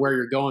idea of where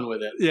you're going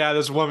with it. Yeah,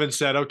 this woman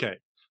said, "Okay,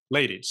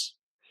 ladies,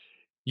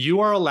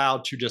 you are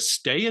allowed to just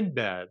stay in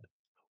bed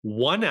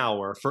 1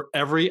 hour for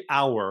every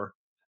hour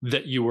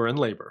that you were in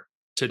labor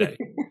today."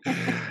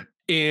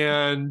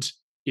 And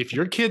if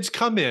your kids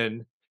come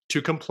in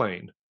to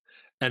complain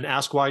and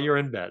ask why you're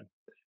in bed,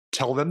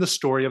 tell them the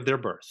story of their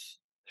birth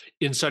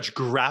in such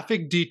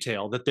graphic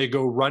detail that they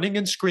go running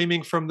and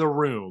screaming from the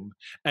room,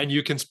 and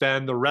you can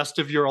spend the rest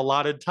of your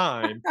allotted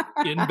time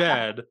in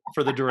bed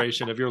for the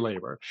duration of your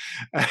labor.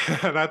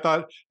 And I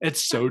thought,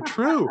 it's so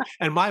true.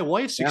 And my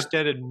wife's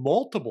extended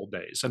multiple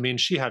days. I mean,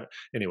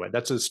 anyway,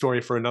 that's a story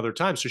for another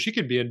time. So she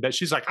can be in bed.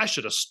 She's like, I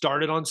should have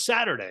started on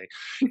Saturday.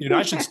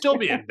 I should still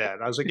be in bed.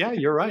 I was like, yeah,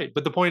 you're right.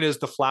 But the point is,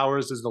 the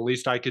flowers is the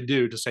least I could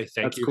do to say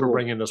thank you for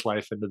bringing this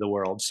life into the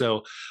world.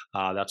 So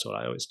that's what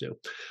I always do.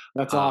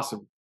 That's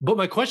awesome. But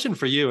my question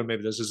for you, and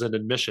maybe this is an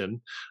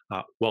admission,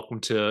 welcome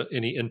to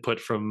any input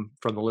from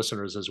the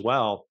listeners as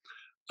well.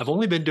 I've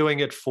only been doing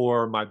it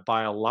for my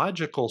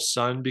biological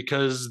son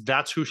because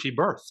that's who she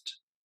birthed.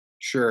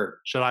 Sure.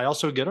 Should I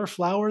also get her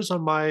flowers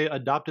on my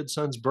adopted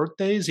son's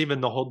birthdays? Even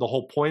the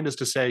whole point is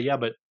to say, yeah,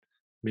 but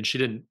I mean, she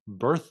didn't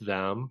birth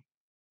them.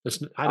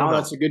 I don't know.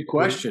 That's a good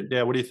question.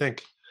 What do you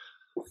think?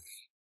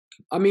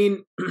 I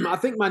mean, I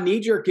think my knee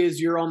jerk is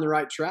you're on the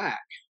right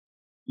track,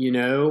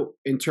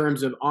 in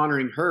terms of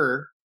honoring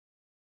her.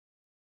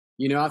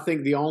 I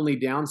think the only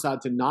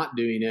downside to not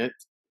doing it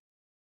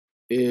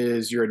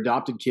is your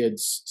adopted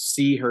kids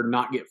see her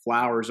not get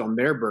flowers on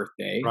their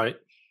birthday. Right.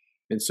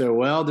 And so,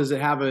 well, does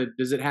it have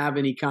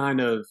any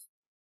kind of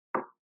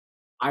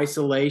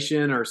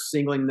isolation or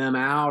singling them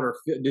out, or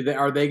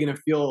are they going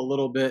to feel a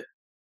little bit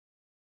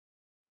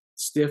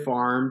stiff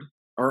armed,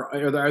 or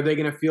are they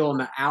going to feel on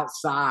the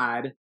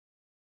outside?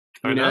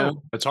 I You know,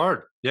 know it's hard.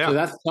 so Yeah.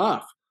 that's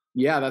tough.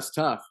 Yeah, that's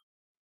tough.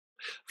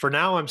 For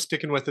now, I'm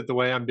sticking with it the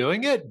way I'm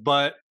doing it,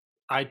 but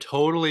I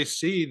totally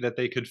see that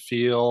they could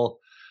feel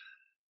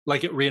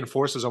like it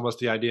reinforces almost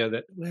the idea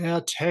that,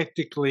 well,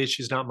 technically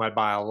she's not my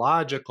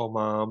biological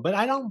mom, but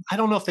I don't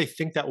know if they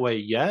think that way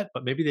yet,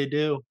 but maybe they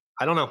do.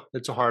 I don't know.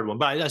 It's a hard one,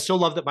 but I still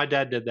love that my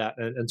dad did that,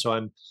 and so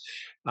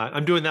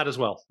I'm doing that as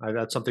well.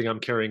 That's something I'm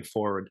carrying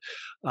forward.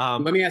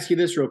 Let me ask you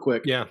this real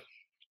quick. Yeah,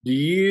 Do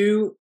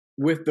you,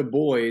 with the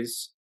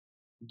boys,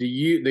 do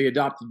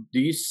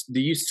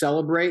you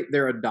celebrate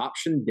their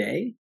adoption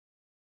day?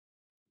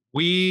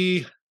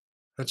 we.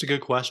 That's a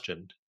good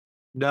question.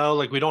 No,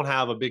 like we don't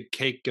have a big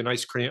cake and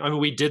ice cream. I mean,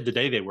 we did the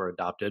day they were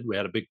adopted. We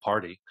had a big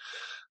party,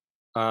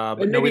 but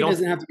And no, we maybe it don't.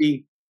 doesn't have to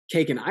be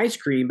cake and ice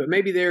cream, but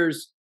maybe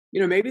there's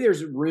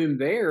room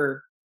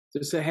there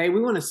to say, hey,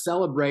 we want to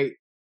celebrate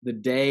the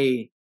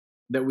day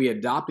that we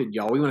adopted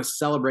y'all. We want to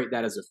celebrate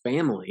that as a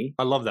family,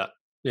 I love that.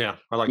 Yeah,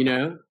 I like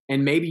that.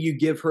 and maybe you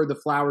give her the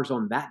flowers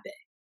on that day,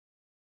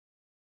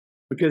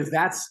 because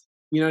that's,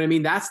 you know what I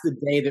mean? That's the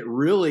day that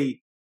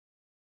really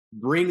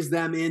brings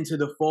them into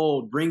the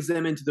fold, brings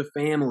them into the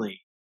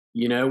family.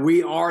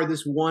 We are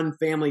this one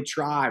family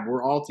tribe.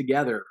 We're all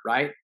together,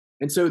 right?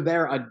 And so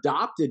their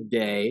adopted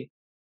day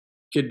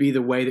could be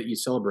the way that you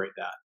celebrate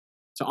that,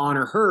 to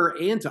honor her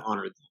and to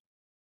honor them.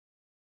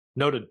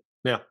 Noted.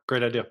 Yeah,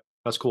 great idea.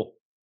 That's cool.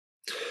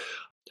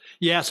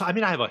 Yeah, so I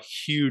mean, I have a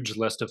huge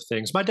list of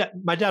things. My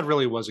dad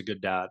really was a good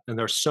dad, and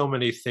there's so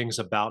many things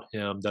about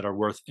him that are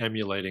worth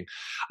emulating.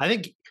 I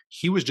think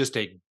he was just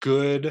a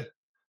good.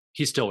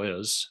 He still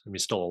is. I mean,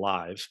 he's still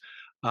alive.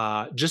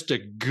 Just a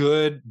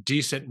good,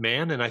 decent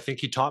man, and I think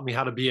he taught me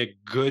how to be a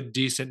good,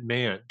 decent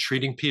man,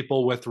 treating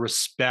people with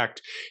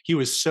respect. He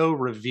was so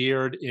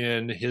revered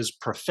in his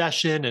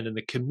profession and in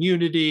the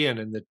community and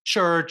in the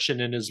church and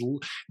in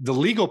the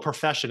legal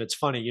profession. It's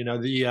funny,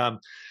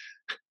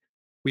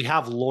 we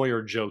have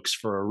lawyer jokes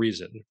for a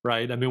reason,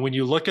 right? I mean, when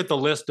you look at the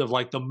list of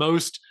like the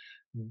most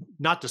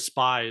not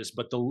despised,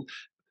 but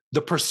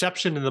the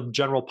perception in the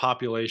general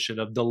population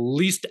of the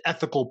least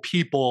ethical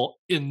people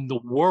in the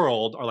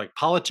world are like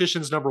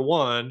politicians number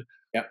one,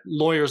 Yep.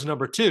 lawyers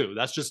number two.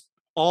 That's just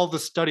all the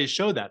studies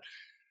show that.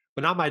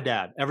 But not my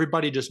dad.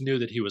 Everybody just knew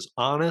that he was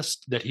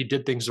honest, that he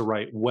did things the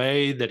right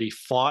way, that he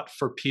fought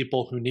for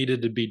people who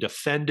needed to be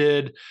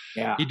defended.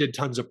 Yeah. He did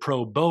tons of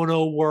pro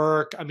bono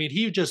work. I mean,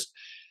 he just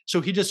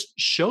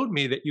showed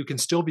me that you can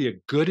still be a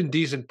good and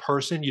decent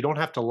person. You don't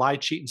have to lie,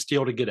 cheat, and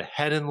steal to get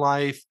ahead in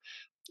life.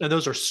 And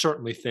those are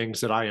certainly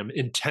things that I am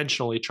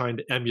intentionally trying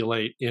to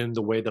emulate in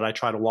the way that I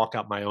try to walk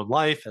out my own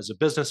life as a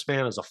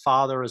businessman, as a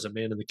father, as a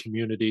man in the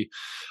community,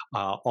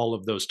 all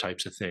of those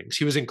types of things.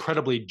 He was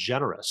incredibly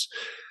generous.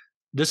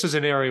 This is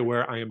an area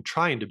where I am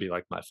trying to be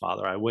like my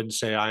father. I wouldn't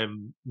say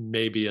I'm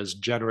maybe as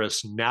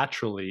generous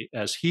naturally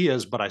as he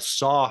is, but I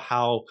saw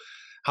how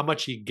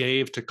much he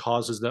gave to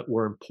causes that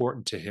were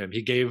important to him.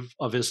 He gave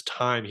of his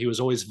time. He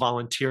was always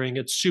volunteering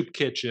at soup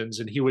kitchens,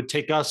 and he would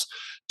take us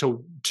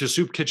to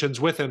soup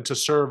kitchens with him to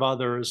serve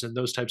others and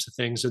those types of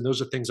things. And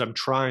those are things I'm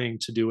trying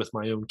to do with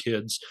my own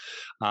kids.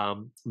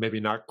 Maybe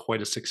not quite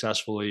as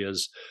successfully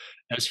as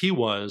he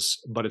was,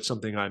 but it's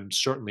something I'm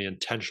certainly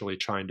intentionally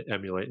trying to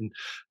emulate. And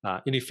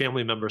any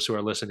family members who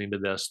are listening to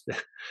this,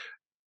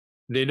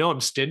 they know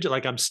I'm stingy.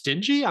 Like I'm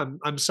stingy.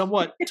 I'm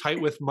somewhat tight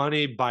with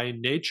money by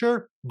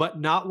nature, but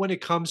not when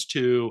it comes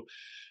to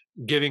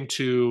giving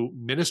to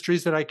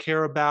ministries that I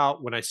care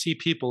about. When I see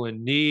people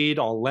in need,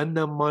 I'll lend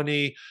them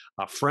money.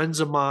 Friends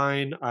of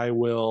mine, I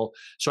will.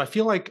 So I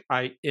feel like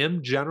I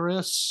am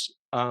generous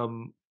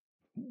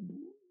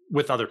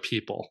with other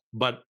people,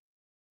 but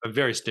I'm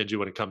very stingy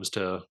when it comes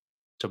to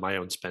my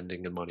own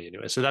spending and money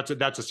anyway. So that's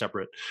a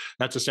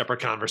separate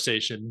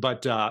conversation.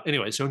 But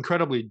anyway, so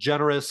incredibly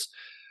generous.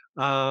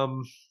 But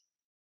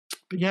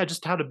yeah,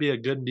 just how to be a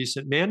good and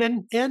decent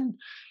man,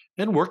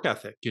 and work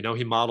ethic.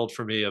 He modeled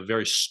for me a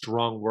very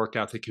strong work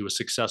ethic. He was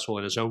successful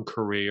in his own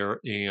career,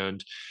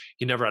 and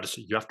he never had to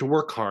say you have to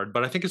work hard.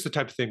 But I think it's the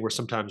type of thing where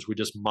sometimes we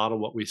just model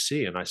what we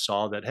see. And I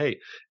saw that, hey,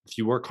 if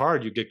you work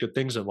hard, you get good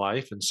things in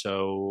life. And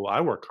so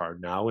I work hard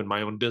now in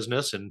my own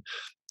business and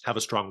have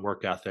a strong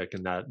work ethic,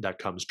 and that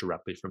comes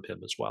directly from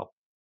him as well.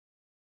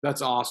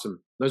 That's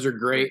awesome. Those are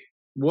great.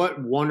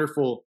 What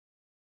wonderful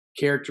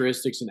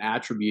characteristics and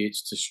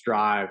attributes to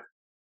strive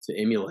to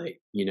emulate,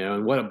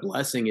 and what a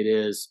blessing it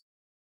is,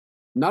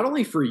 not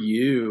only for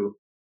you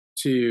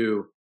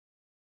to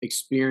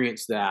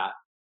experience that,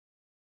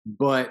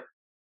 but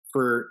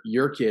for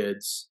your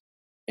kids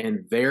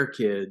and their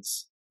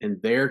kids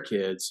and their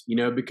kids,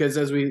 because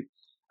as we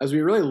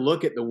really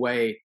look at the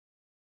way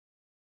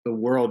the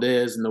world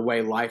is and the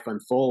way life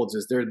unfolds,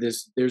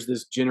 there's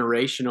this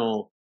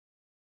generational,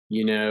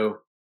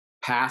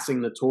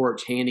 passing the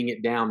torch, handing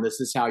it down. This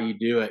is how you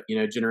do it,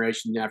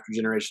 generation after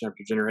generation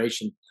after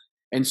generation.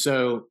 And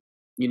so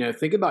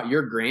think about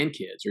your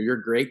grandkids or your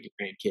great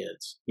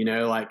grandkids,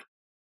 like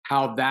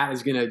how that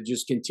is going to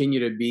just continue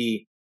to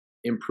be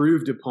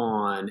improved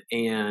upon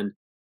and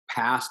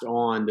passed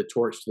on the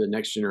torch to the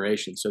next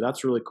generation. So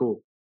that's really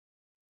cool.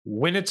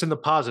 When it's in the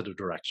positive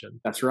direction.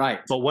 That's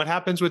right. But what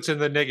happens when it's in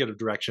the negative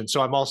direction?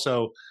 So I'm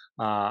also,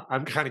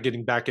 I'm kind of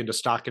getting back into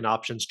stock and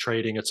options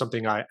trading. It's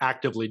something I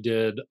actively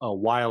did a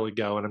while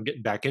ago, and I'm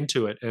getting back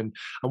into it. And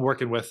I'm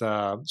working with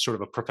sort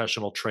of a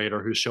professional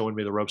trader who's showing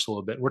me the ropes a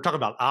little bit. We're talking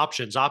about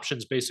options.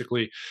 Options,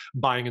 basically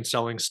buying and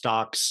selling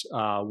stocks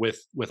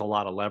with a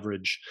lot of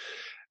leverage.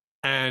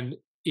 And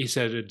he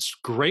said it's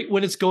great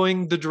when it's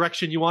going the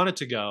direction you want it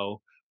to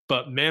go,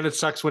 but man, it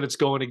sucks when it's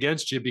going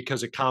against you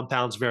because it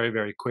compounds very,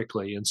 very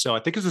quickly. And so I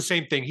think it's the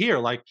same thing here.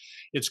 Like,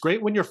 it's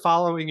great when you're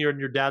following your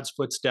dad's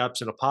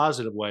footsteps in a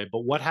positive way, but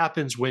what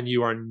happens when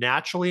you are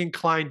naturally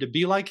inclined to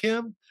be like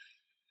him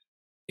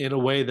in a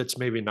way that's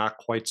maybe not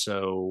quite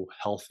so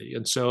healthy?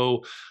 And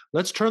so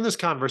let's turn this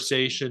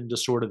conversation to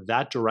sort of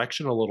that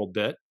direction a little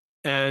bit,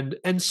 and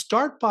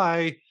start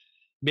by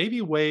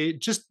maybe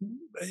just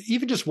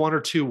even just one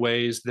or two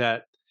ways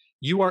that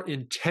you are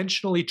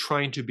intentionally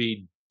trying to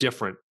be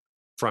different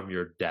from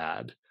your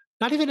dad.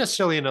 Not even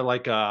necessarily in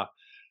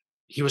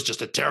he was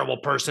just a terrible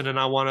person and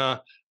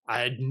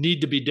I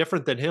need to be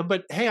different than him,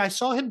 but hey, I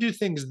saw him do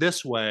things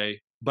this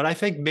way, but I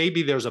think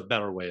maybe there's a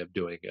better way of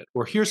doing it.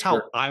 Or here's how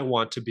Sure. I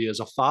want to be as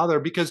a father,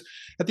 because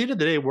at the end of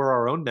the day, we're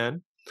our own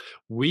men.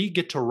 We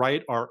get to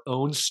write our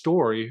own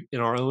story in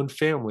our own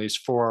families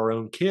for our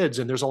own kids.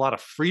 And there's a lot of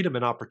freedom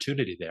and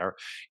opportunity there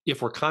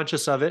if we're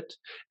conscious of it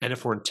and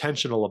if we're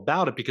intentional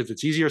about it, because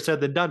it's easier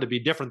said than done to be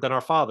different than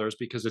our fathers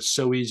because it's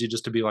so easy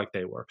just to be like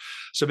they were.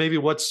 So maybe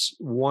what's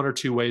one or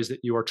two ways that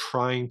you are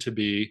trying to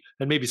be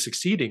and maybe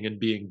succeeding in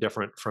being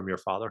different from your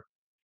father?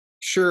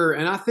 Sure.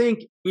 And I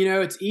think,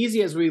 it's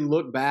easy as we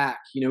look back,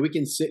 we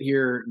can sit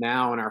here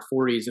now in our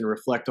 40s and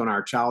reflect on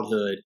our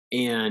childhood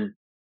and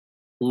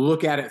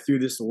look at it through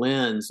this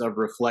lens of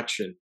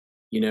reflection,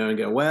 and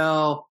go,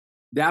 well,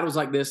 dad was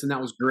like this and that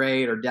was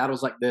great, or dad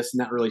was like this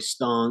and that really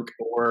stunk,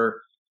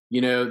 or,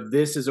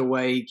 this is a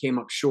way he came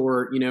up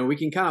short. We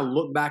can kind of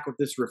look back with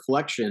this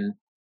reflection.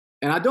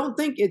 And I don't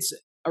think it's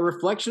a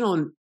reflection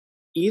on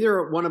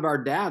either one of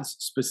our dads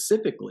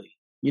specifically.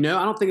 I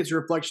don't think it's a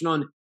reflection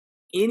on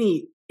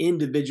any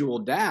individual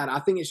dad. I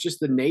think it's just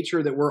the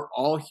nature that we're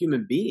all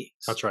human beings.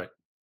 That's right.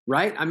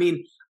 Right? I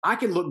mean, I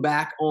can look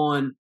back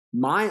on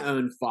my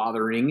own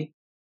fathering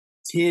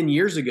 10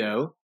 years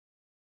ago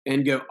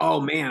and go, oh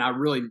man,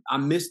 I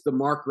missed the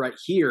mark right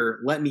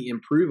here. Let me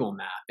improve on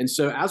that. And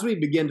so as we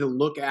begin to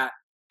look at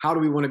how do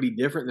we want to be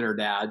different than our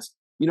dads,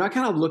 I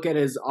kind of look at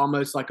it as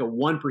almost like a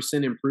 1%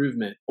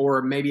 improvement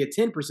or maybe a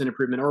 10%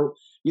 improvement or,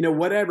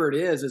 whatever it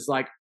is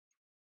like,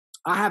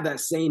 I have that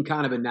same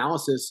kind of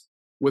analysis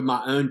with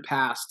my own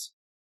past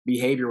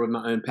behavior, with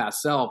my own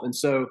past self. And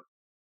so,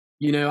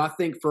 I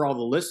think for all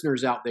the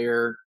listeners out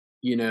there,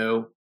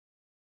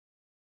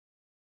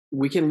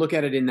 we can look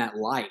at it in that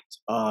light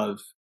of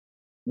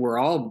we're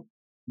all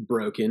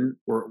broken,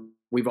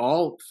 we've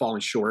all fallen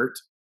short,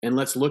 and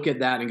let's look at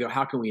that and go,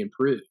 how can we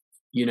improve?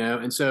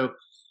 And so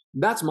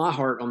that's my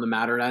heart on the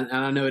matter, and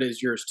I know it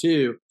is yours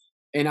too.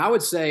 And I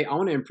would say I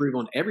want to improve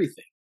on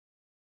everything.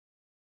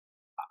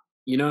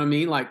 You know what I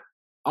mean? Like,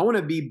 I want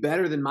to be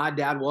better than my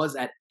dad was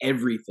at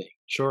everything.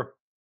 Sure.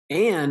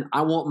 And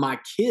I want my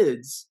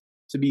kids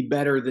to be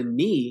better than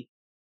me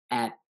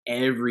at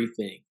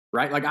everything.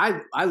 Right? Like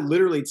I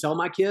literally tell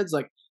my kids,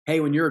 like, hey,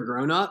 when you're a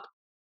grown up,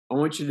 I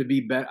want you to be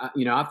better.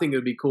 I think it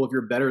would be cool if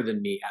you're better than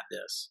me at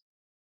this,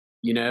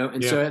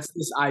 And so it's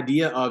this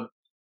idea of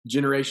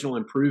generational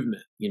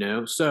improvement,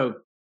 So,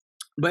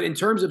 but in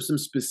terms of some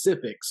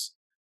specifics,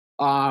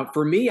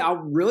 for me, I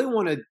really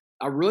want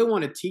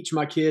to teach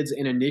my kids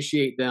and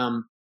initiate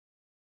them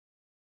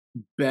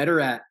better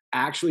at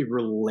actually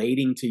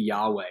relating to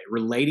Yahweh,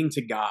 relating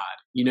to God.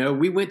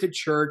 We went to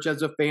church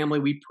as a family.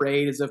 We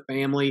prayed as a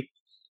family.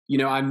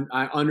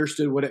 I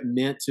understood what it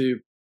meant to,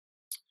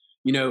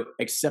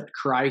 accept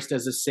Christ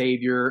as a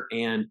savior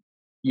and,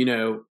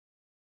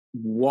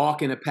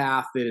 walk in a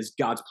path that is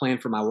God's plan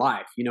for my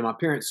life. My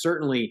parents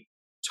certainly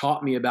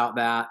taught me about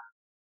that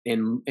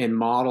and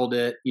modeled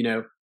it,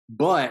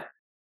 but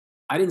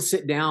I didn't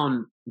sit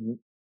down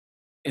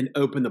and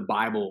open the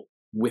Bible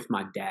with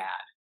my dad.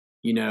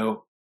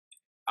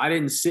 I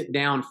didn't sit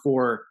down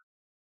for,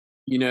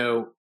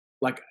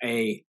 like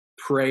a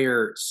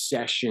prayer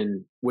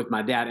session with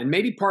my dad. And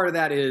maybe part of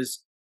that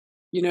is,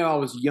 I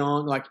was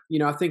young, like,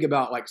 I think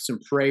about like some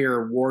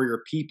prayer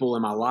warrior people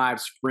in my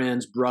lives,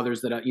 friends,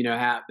 brothers that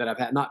I've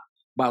had, not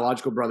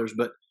biological brothers,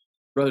 but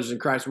brothers in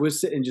Christ. We'll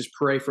sit and just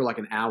pray for like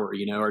an hour,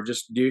 or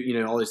just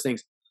do, all these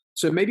things.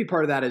 So maybe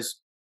part of that is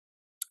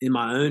in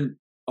my own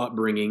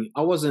upbringing.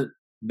 I wasn't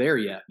there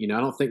yet. I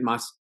don't think my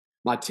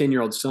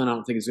 10-year-old son, I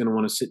don't think is going to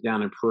want to sit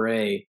down and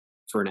pray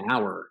for an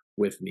hour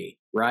with me.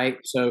 Right.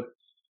 So,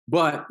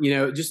 but,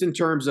 just in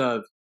terms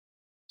of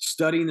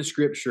studying the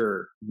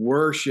scripture,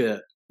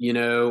 worship,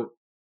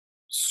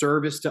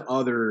 service to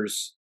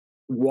others,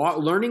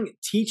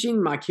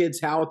 teaching my kids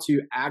how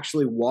to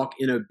actually walk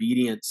in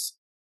obedience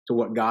to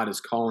what God is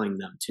calling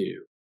them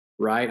to,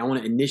 right? I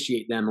want to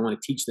initiate them. I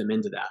want to teach them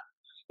into that.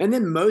 And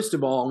then most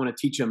of all, I want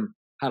to teach them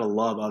how to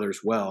love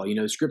others well.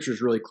 The scripture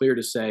is really clear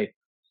to say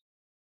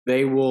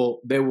they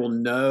will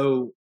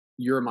know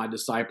you're my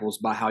disciples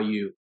by how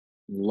you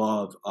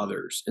love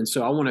others. And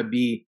so I want to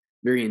be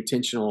very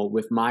intentional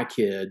with my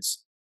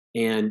kids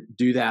and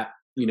do that,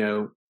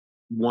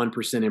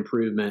 1%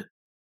 improvement,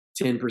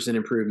 10%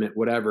 improvement,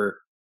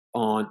 whatever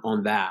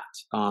on that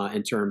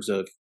in terms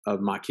of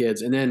my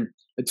kids. And then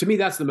to me,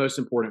 that's the most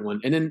important one.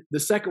 And then the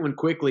second one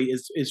quickly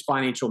is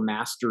financial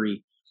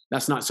mastery.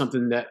 That's not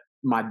something that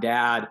my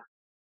dad,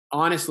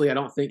 honestly, I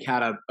don't think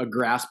had a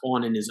grasp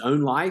on in his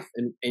own life.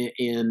 And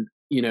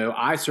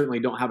I certainly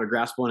don't have a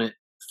grasp on it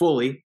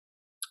fully,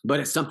 but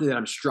it's something that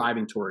I'm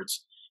striving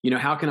towards.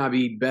 How can I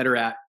be better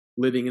at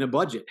living in a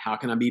budget? How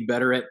can I be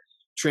better at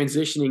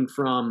transitioning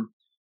from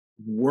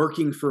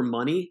working for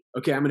money?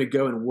 Okay, I'm going to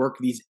go and work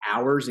these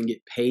hours and get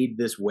paid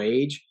this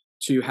wage,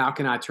 to how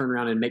can I turn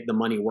around and make the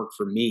money work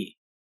for me,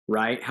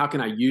 right? How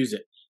can I use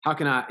it? How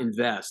can I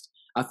invest?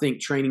 I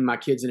think training my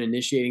kids and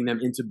initiating them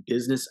into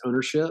business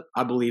ownership.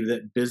 I believe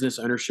that business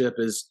ownership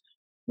is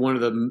one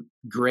of the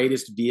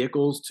greatest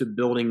vehicles to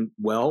building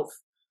wealth.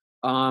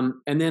 And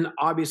then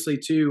obviously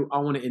too, I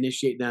want to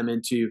initiate them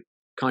into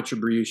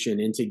contribution,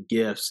 into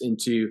gifts,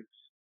 into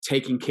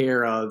taking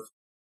care of,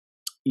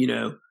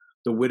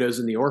 the widows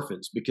and the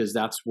orphans, because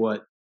that's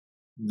what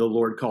the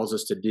Lord calls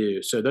us to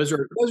do. So those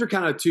are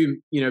kind of two,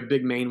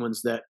 big main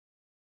ones that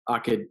I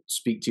could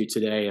speak to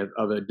today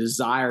of a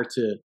desire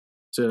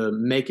to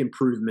make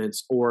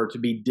improvements, or to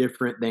be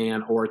different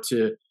than, or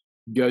to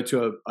go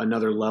to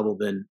another level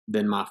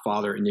than my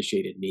father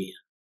initiated me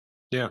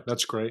in. Yeah,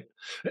 that's great.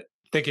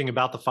 Thinking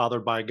about the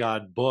Fathered by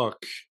God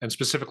book, and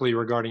specifically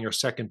regarding your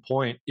second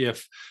point,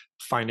 if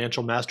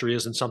financial mastery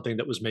isn't something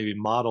that was maybe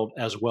modeled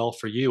as well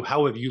for you,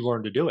 how have you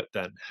learned to do it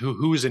then?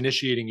 Who is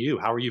initiating you?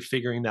 How are you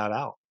figuring that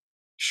out?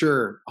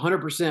 Sure,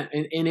 100%.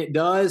 And it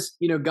does,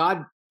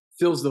 God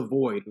fills the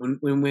void.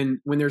 When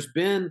there's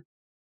been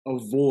a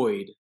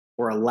void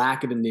or a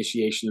lack of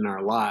initiation in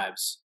our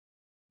lives,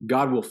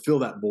 God will fill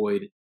that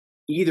void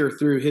either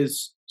through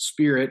his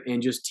spirit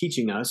and just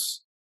teaching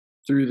us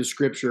through the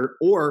scripture,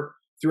 or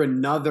through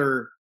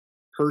another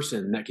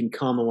person that can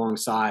come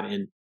alongside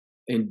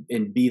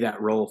and be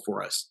that role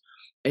for us.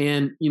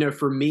 And,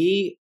 for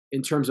me,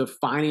 in terms of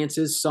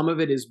finances, some of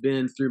it has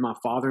been through my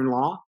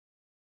father-in-law.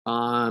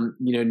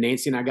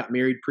 Nancy and I got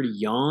married pretty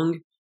young,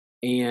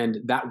 and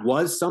that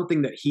was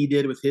something that he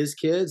did with his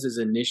kids, is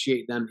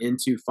initiate them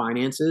into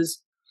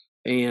finances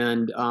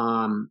and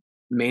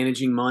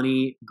managing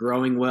money,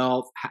 growing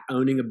wealth,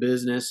 owning a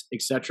business,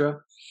 etc.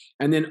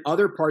 And then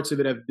other parts of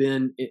it have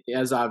been,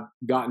 as I've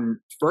gotten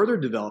further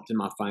developed in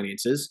my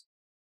finances,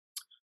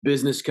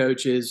 business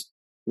coaches,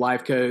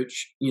 life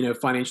coach,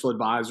 financial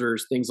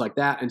advisors, things like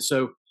that. And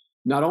so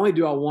not only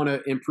do I want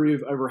to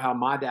improve over how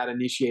my dad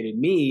initiated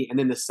me, and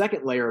then the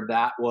second layer of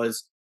that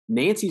was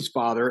Nancy's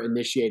father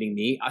initiating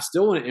me, I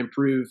still want to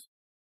improve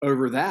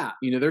over that.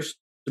 There's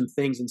some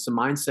things and some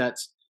mindsets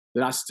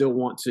that I still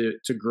want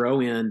to grow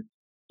in,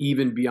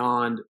 even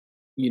beyond,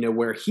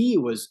 where he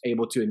was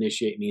able to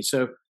initiate me.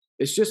 So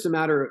it's just a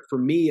matter for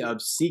me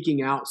of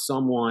seeking out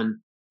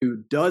someone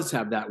who does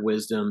have that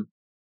wisdom,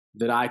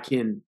 that I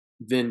can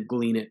then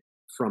glean it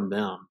from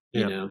them.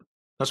 Yeah.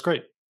 That's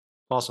great.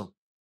 Awesome.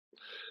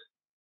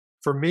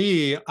 For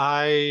me,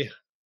 I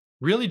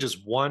really just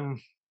one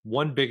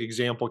big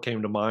example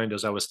came to mind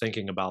as I was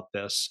thinking about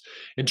this,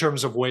 in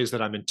terms of ways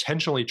that I'm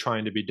intentionally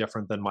trying to be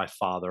different than my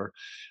father.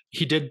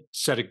 He did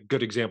set a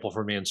good example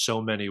for me in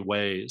so many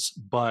ways,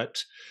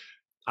 but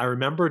I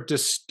remember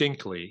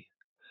distinctly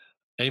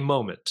a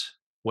moment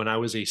when I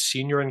was a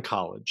senior in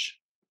college,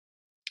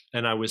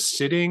 and I was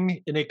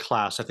sitting in a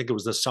class. I think it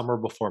was the summer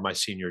before my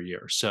senior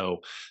year. So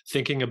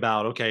thinking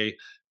about, okay,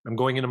 I'm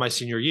going into my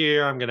senior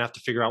year. I'm going to have to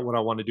figure out what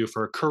I want to do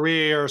for a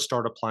career,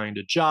 start applying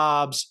to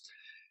jobs.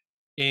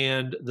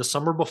 And the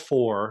summer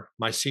before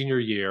my senior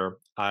year,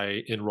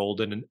 I enrolled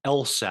in an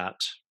LSAT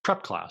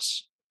prep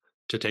class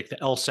to take the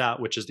LSAT,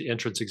 which is the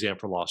entrance exam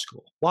for law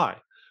school. Why?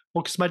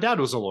 Well, because my dad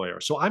was a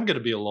lawyer. So I'm going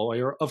to be a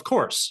lawyer, of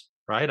course,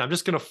 right? I'm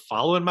just going to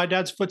follow in my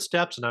dad's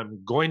footsteps, and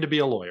I'm going to be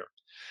a lawyer.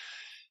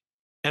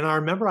 And I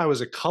remember I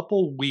was a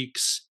couple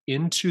weeks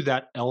into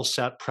that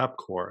LSAT prep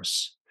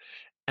course,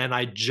 and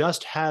I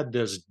just had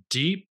this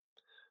deep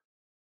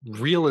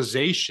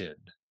realization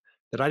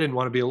that I didn't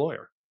want to be a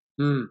lawyer.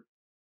 Mm.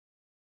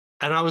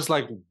 And I was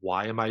like,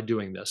 why am I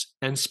doing this?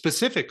 And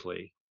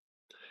specifically,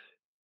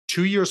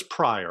 2 years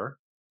prior,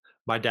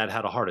 my dad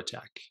had a heart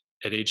attack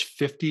at age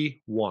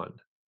 51.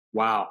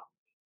 Wow.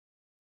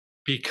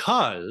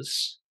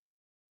 Because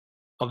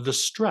of the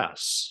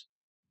stress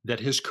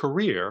that his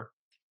career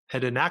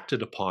had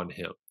enacted upon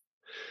him.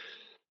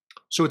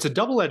 So it's a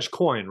double-edged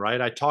coin, right?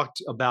 I talked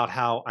about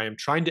how I am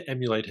trying to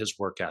emulate his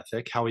work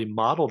ethic, how he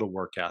modeled a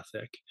work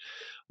ethic,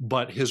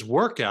 but his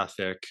work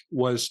ethic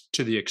was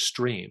to the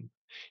extreme.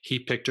 He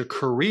picked a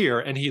career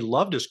and he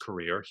loved his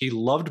career. He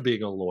loved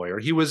being a lawyer.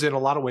 He was in a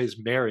lot of ways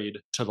married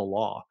to the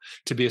law.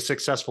 To be a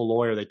successful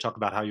lawyer, they talk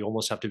about how you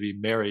almost have to be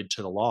married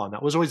to the law. And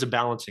that was always a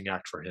balancing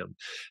act for him.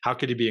 How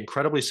could he be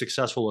incredibly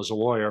successful as a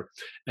lawyer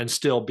and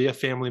still be a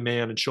family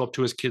man and show up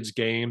to his kids'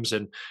 games?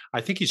 And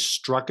I think he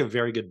struck a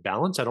very good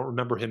balance. I don't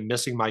remember him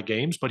missing my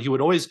games, but he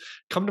would always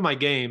come to my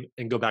game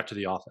and go back to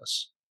the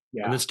office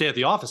and Yeah. then stay at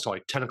the office till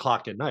like 10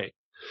 o'clock at night,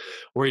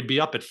 where he'd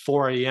be up at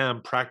 4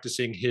 a.m.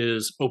 practicing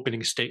his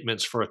opening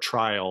statements for a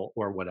trial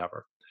or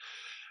whatever.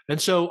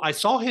 And so I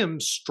saw him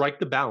strike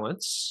the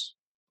balance.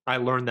 I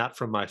learned that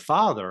from my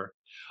father,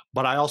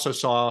 but I also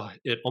saw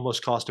it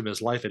almost cost him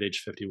his life at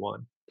age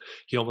 51.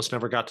 He almost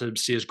never got to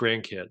see his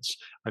grandkids.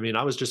 I mean,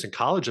 I was just in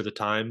college at the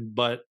time,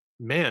 but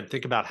man,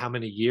 think about how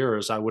many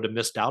years I would have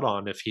missed out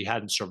on if he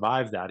hadn't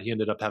survived that. He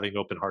ended up having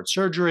open heart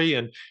surgery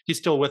and he's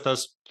still with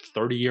us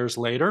 30 years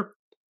later.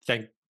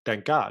 Thank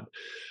God.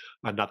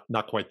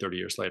 Not quite 30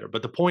 years later.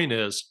 But the point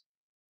is,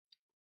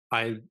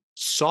 I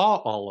saw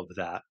all of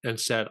that and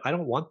said, I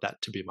don't want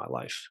that to be my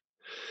life.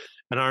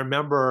 And I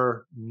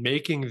remember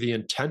making the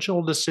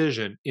intentional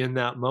decision in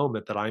that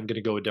moment that I'm going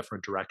to go a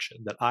different direction,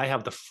 that I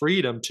have the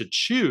freedom to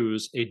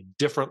choose a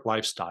different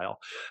lifestyle,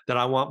 that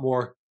I want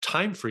more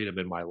time freedom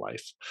in my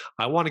life.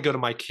 I want to go to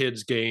my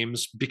kids'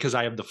 games because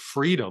I have the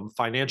freedom,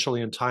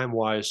 financially and time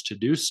wise, to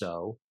do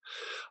so.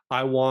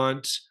 I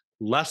want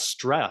less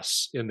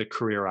stress in the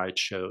career I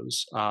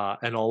chose,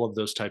 and all of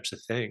those types of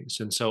things.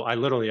 And so I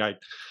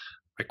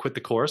quit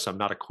the course. I'm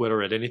not a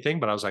quitter at anything,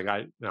 but I was like,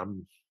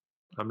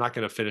 I'm not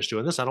going to finish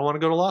doing this. I don't want to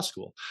go to law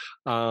school.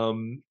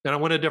 And I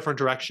went a different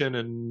direction.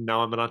 And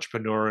now I'm an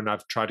entrepreneur and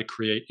I've tried to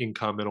create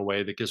income in a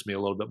way that gives me a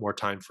little bit more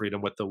time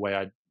freedom with the way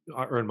I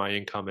earn my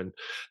income. And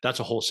that's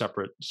a whole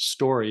separate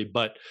story.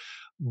 But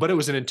it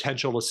was an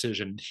intentional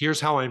decision. Here's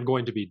how I'm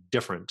going to be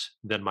different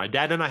than my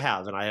dad. And I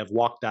have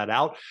walked that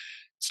out.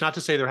 It's not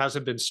to say there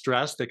hasn't been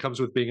stress that comes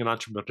with being an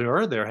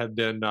entrepreneur. There have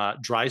been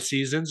dry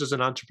seasons as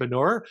an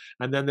entrepreneur,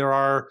 and then there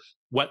are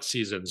wet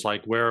seasons,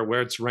 like where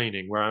it's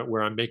raining,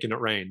 where I'm making it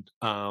rain.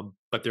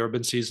 But there have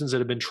been seasons that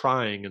have been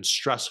trying and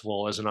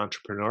stressful as an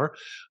entrepreneur.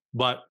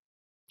 But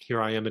here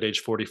I am at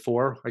age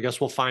 44. I guess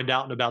we'll find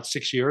out in about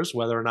 6 years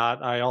whether or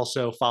not I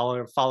also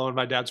follow in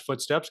my dad's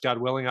footsteps. God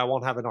willing, I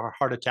won't have a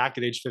heart attack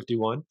at age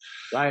 51.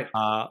 Right.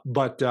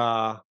 But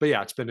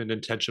yeah, it's been an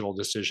intentional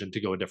decision to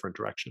go a different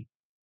direction.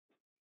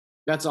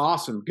 That's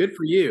awesome. Good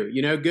for you.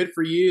 Good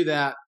for you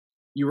that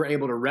you were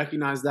able to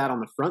recognize that on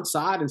the front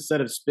side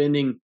instead of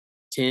spending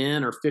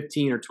 10 or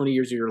 15 or 20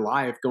 years of your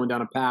life going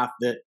down a path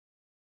that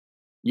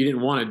you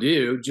didn't want to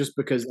do just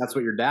because that's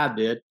what your dad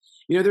did.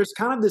 There's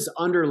kind of this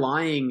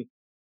underlying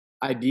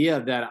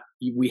idea that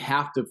we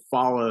have to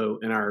follow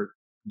in our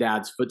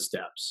dad's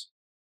footsteps,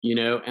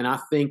 and I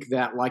think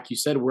that, like you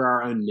said, we're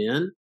our own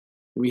men.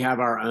 We have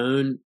our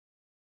own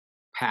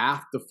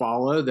path to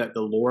follow that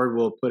the Lord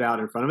will put out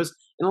in front of us.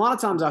 And a lot of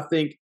times I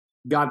think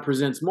God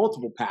presents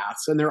multiple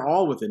paths and they're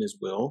all within his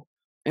will.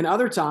 And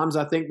other times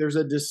I think there's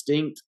a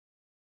distinct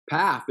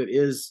path that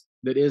is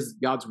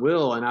God's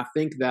will. And I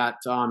think that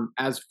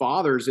as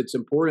fathers, it's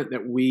important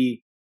that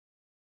we,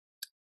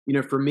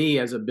 for me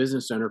as a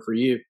business owner, for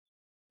you,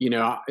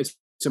 it's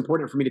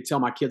important for me to tell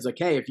my kids, like,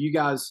 hey, if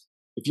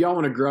y'all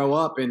want to grow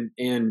up and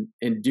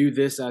do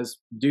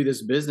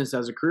this business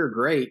as a career,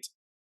 great.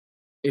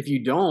 If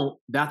you don't,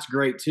 that's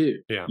great too.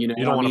 Yeah. You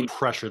don't want to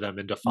pressure them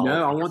into following.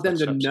 No, I want them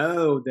to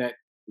know that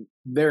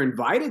they're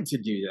invited to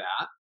do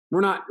that.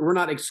 We're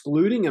not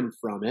excluding them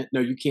from it. No,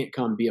 you can't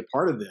come be a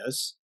part of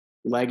this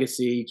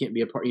legacy. You can't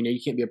be a part, you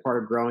can't be a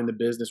part of growing the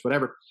business,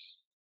 whatever.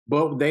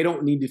 But they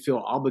don't need to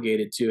feel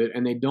obligated to it.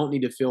 And they don't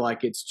need to feel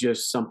like it's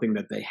just something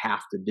that they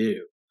have to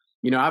do.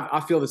 I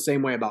feel the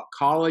same way about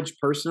college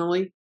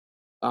personally.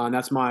 And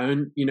that's my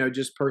own,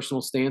 just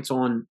personal stance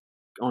on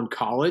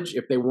college.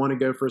 If they want to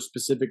go for a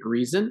specific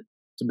reason,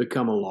 to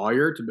become a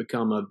lawyer, to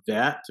become a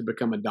vet, to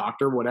become a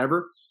doctor,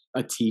 whatever,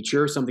 a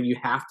teacher, something you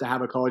have to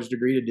have a college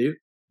degree to do,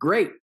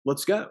 great,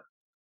 let's go.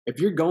 If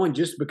you're going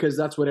just because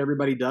that's what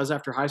everybody does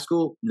after high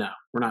school, no,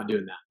 we're not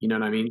doing that. You know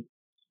what I mean?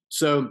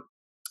 So,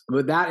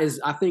 but that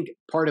is, I think,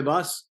 part of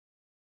us.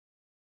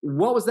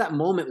 What was that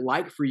moment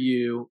like for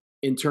you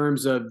in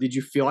terms of, did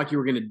you feel like you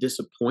were going to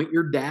disappoint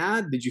your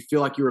dad? Did you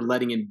feel like you were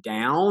letting him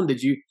down?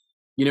 Did you,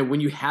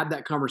 when you had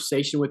that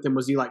conversation with him,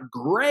 was he like,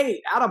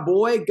 great,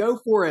 attaboy, go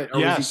for it? Or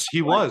yes,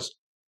 he was.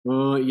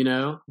 No,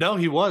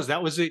 he was.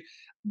 That was it.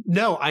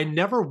 No, I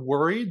never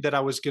worried that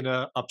I was going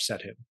to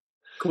upset him.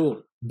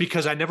 Cool.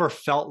 Because I never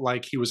felt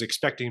like he was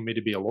expecting me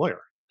to be a lawyer.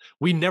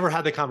 We never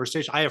had the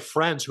conversation. I have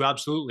friends who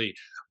absolutely,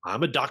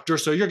 I'm a doctor,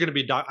 so you're going to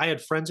be I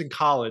had friends in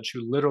college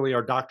who literally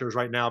are doctors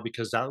right now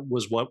because that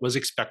was what was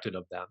expected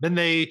of them. And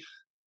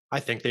I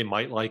think they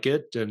might like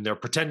it and they're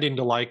pretending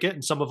to like it.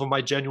 And some of them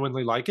might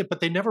genuinely like it, but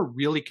they never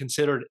really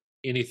considered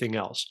anything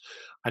else.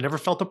 I never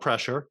felt the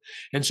pressure.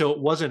 And so it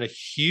wasn't a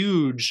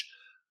huge,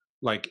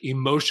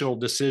 emotional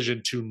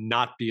decision to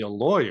not be a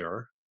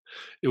lawyer.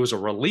 It was a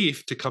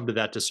relief to come to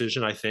that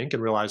decision, I think,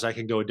 and realize I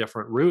can go a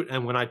different route.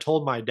 And when I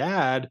told my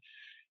dad,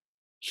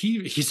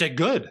 he said,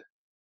 good.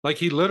 Like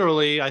he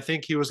literally, I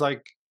think he was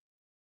like,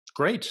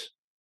 great.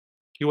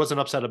 He wasn't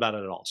upset about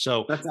it at all.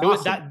 So That's it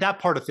was, awesome. that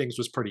part of things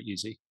was pretty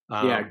easy.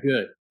 Yeah,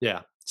 good.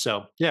 Yeah.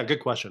 So yeah, good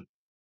question.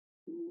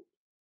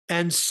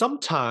 And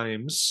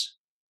sometimes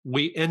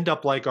we end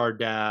up like our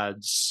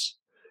dads,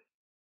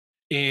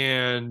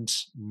 and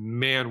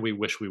man, we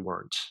wish we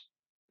weren't.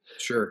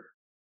 Sure.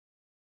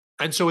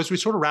 And so as we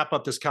sort of wrap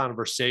up this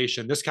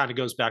conversation, this kind of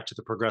goes back to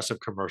the Progressive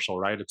commercial,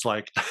 right? It's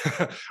like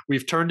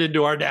we've turned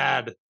into our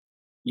dad,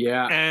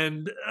 Yeah.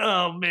 and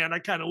oh man, I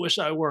kind of wish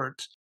I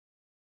weren't.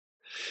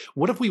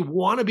 What if we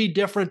want to be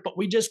different, but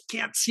we just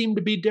can't seem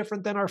to be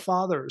different than our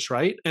fathers,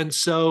 right? And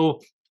so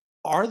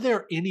are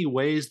there any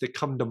ways that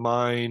come to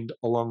mind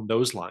along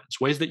those lines?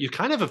 Ways that you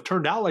kind of have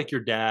turned out like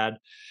your dad,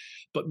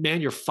 but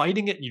man, you're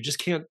fighting it and you just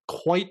can't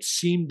quite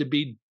seem to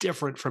be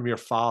different from your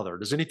father.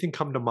 Does anything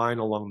come to mind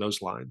along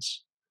those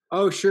lines?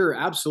 Oh, sure,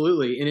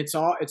 absolutely. And it's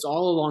all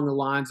along the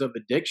lines of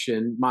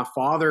addiction. My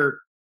father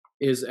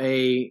is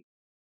a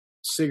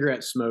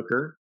cigarette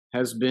smoker,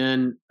 has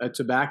been a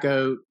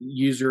tobacco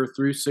user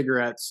through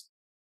cigarettes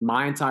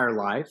my entire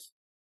life.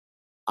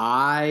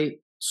 I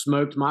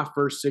smoked my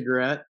first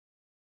cigarette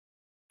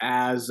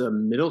as a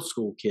middle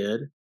school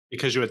kid.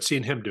 Because you had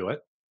seen him do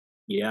it.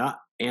 Yeah.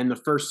 And the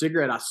first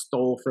cigarette I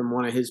stole from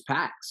one of his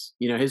packs.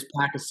 His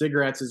pack of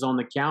cigarettes is on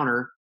the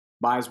counter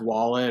by his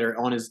wallet or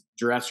on his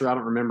dresser. I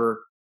don't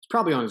remember. It's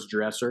probably on his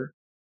dresser.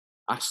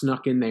 I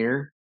snuck in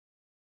there,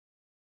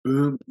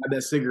 boom, had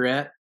that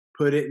cigarette,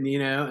 put it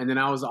in, and then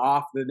I was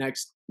off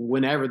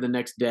whenever the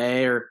next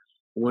day or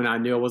when I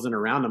knew I wasn't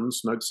around him,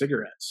 smoked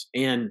cigarettes.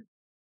 And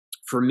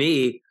for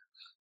me,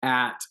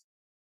 at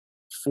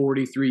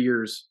 43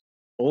 years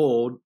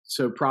old,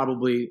 so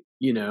probably,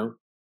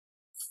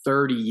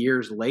 30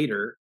 years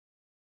later,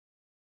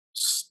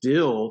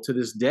 still to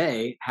this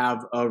day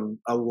have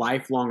a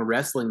lifelong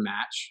wrestling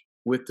match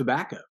with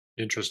tobacco,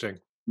 Interesting.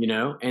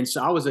 And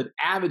so I was an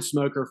avid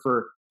smoker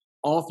for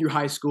all through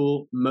high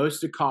school,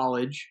 most of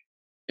college.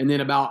 And then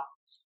about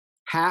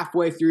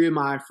halfway through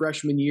my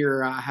freshman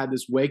year, I had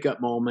this wake up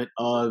moment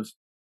of,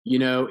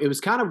 it was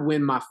kind of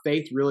when my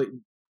faith really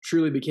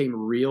truly became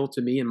real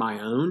to me and my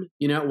own.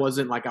 It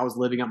wasn't like I was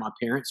living out my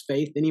parents'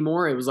 faith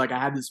anymore. It was like I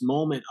had this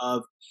moment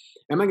of,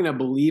 am I going to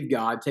believe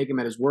God, take him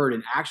at his word,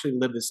 and actually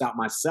live this out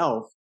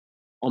myself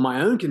on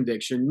my own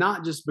conviction,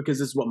 not just because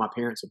this is what my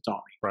parents have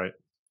taught me. Right.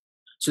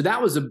 So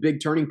that was a big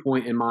turning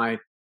point in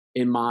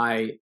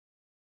my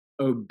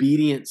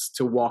obedience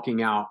to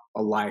walking out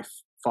a life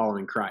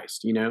following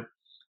Christ.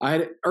 I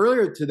had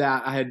earlier to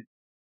that,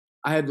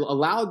 I had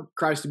allowed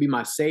Christ to be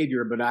my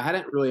savior, but I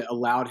hadn't really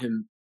allowed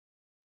him,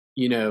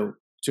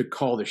 to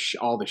call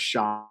all the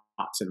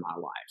shots in my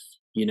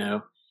life,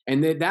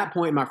 And at that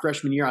point in my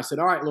freshman year, I said,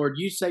 all right, Lord,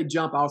 you say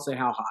jump, I'll say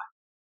how high.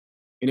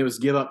 And it was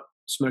give up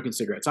smoking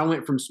cigarettes. I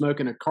went from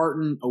smoking a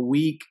carton a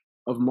week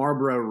of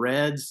Marlboro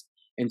Reds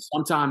and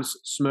sometimes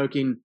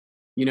smoking,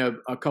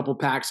 a couple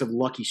packs of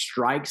Lucky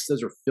Strikes.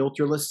 Those are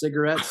filterless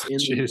cigarettes in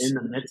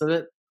the midst of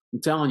it.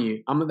 I'm telling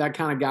you, I'm that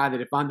kind of guy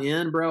that if I'm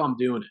in, bro, I'm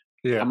doing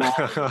it. Yeah. I'm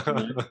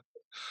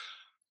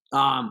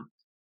all,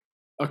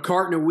 a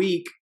carton a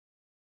week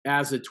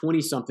as a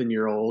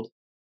 20-something-year-old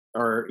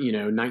or,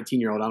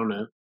 19-year-old, I don't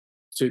know,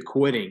 to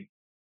quitting.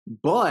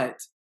 But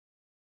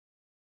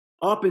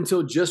up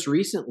until just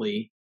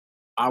recently,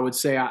 I would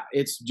say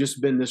it's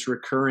just been this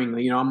recurring,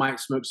 I might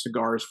smoke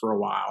cigars for a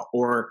while,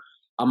 or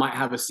I might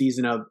have a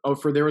season of,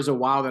 there was a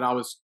while that I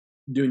was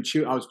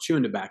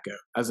chewing tobacco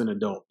as an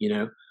adult,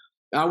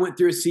 I went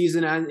through a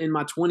season in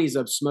my 20s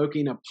of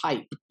smoking a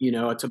pipe,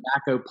 a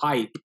tobacco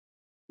pipe,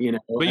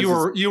 But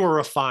you were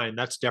refined.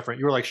 That's different.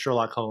 You were like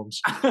Sherlock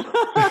Holmes.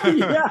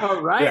 Yeah,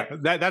 right.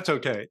 Yeah, that's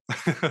okay.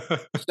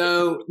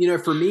 So,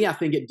 for me, I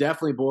think it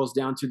definitely boils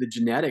down to the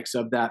genetics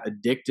of that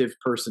addictive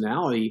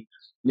personality.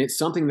 And it's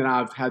something that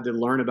I've had to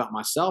learn about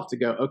myself to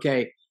go,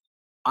 okay,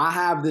 I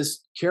have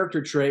this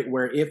character trait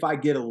where if I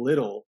get a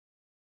little,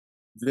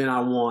 then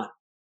I want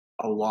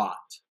a lot.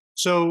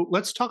 So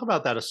let's talk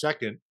about that a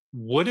second.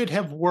 Would it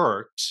have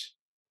worked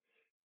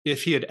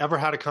if he had ever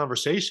had a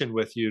conversation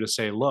with you to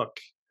say, look,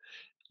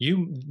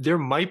 there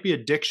might be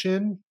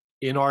addiction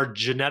in our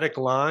genetic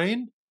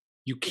line.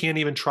 You can't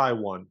even try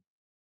one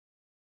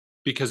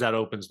because that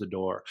opens the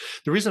door.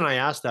 The reason I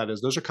ask that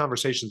is those are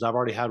conversations I've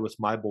already had with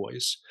my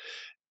boys.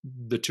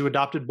 The two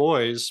adopted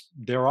boys,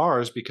 they're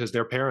ours because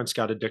their parents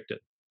got addicted.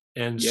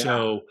 And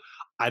so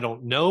I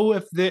don't know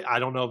if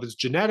it's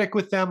genetic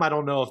with them. I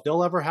don't know if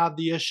they'll ever have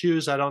the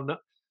issues. I don't know.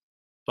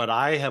 But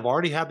I have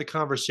already had the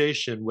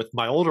conversation with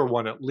my older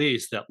one, at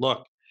least, that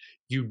look,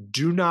 you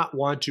do not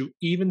want to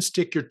even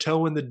stick your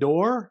toe in the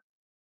door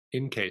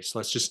in case.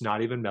 Let's just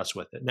not even mess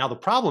with it. Now, the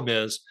problem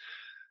is,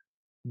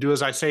 do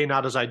as I say,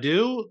 not as I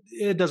do.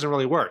 It doesn't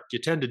really work. You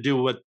tend to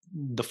do what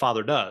the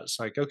father does.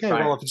 Like, okay,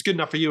 Right. well, if it's good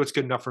enough for you, it's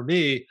good enough for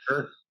me.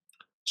 Sure.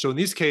 So in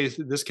this case,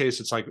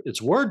 it's like,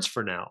 it's words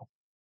for now.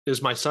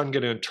 Is my son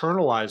going to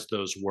internalize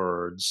those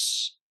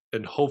words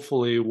and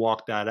hopefully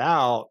walk that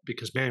out?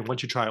 Because man,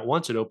 once you try it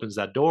once, it opens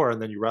that door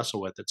and then you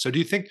wrestle with it. So do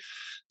you think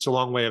It's a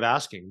long way of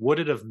asking. Would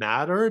it have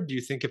mattered? Do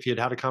you think if you had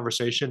had a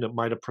conversation, it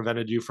might have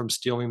prevented you from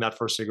stealing that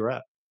first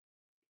cigarette?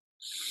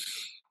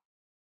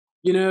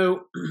 You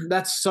know,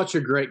 that's such a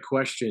great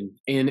question.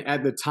 And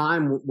at the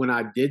time when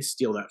I did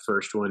steal that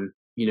first one,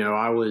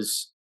 I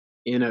was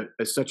in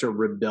such a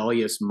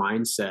rebellious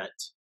mindset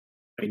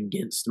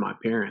against my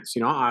parents.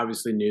 I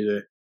obviously knew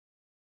that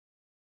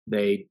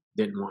they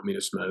didn't want me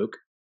to smoke.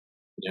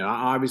 I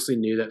obviously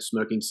knew that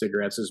smoking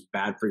cigarettes is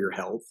bad for your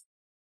health.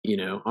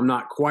 I'm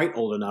not quite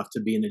old enough to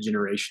be in the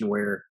generation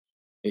where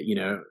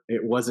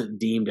it wasn't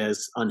deemed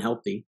as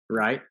unhealthy,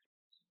 right?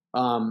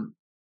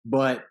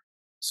 But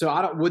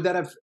so would that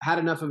have had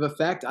enough of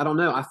effect? I don't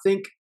know. I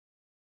think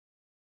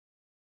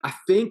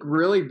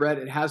really, Brett,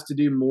 it has to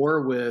do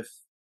more with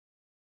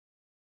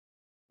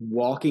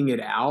walking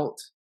it out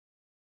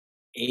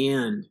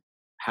and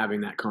having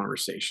that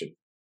conversation.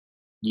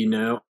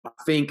 I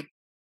think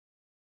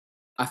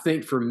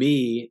for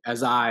me,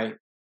 as I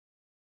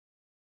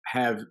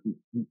have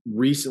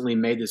recently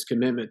made this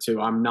commitment to,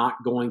 I'm not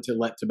going to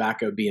let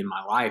tobacco be in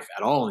my life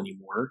at all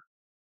anymore.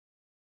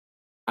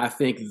 I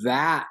think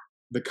that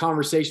the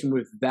conversation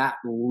with that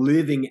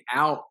living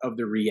out of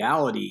the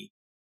reality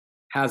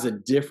has a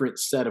different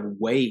set of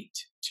weight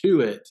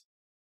to it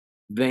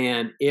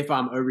than if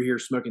I'm over here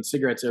smoking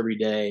cigarettes every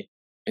day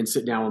and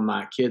sit down with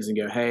my kids and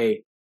go,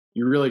 hey,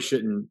 you really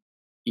shouldn't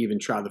even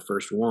try the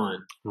first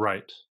one.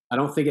 Right. I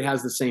don't think it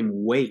has the same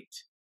weight.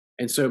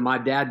 And so my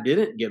dad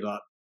didn't give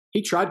up.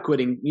 He tried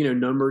quitting, a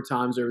number of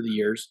times over the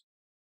years,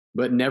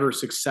 but never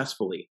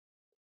successfully.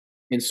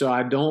 And so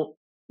I don't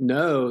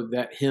know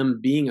that him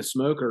being a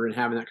smoker and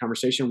having that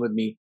conversation with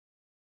me,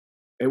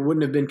 it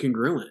wouldn't have been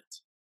congruent,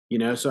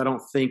 so I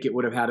don't think it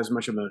would have had as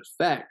much of an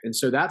effect. And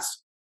so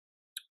that's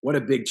what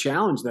a big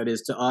challenge that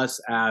is to us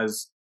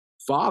as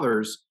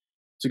fathers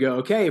to go,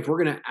 okay, if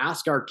we're going to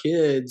ask our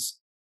kids,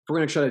 if we're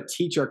going to try to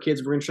teach our kids,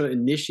 if we're going to try to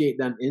initiate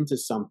them into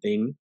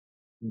something,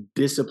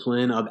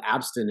 discipline of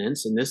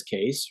abstinence in this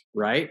case,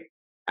 right?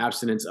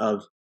 Abstinence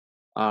of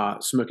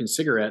smoking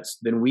cigarettes,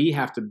 then we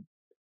have to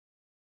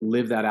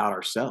live that out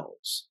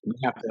ourselves. We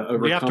have to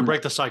overcome. We have to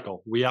break the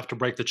cycle. We have to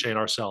break the chain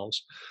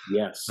ourselves.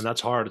 Yes. And that's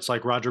hard. It's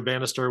like Roger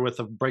Bannister with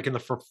breaking the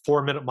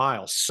 4-minute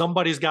mile.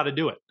 Somebody's got to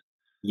do it.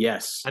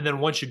 Yes. And then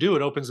once you do,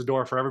 it opens the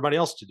door for everybody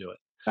else to do it.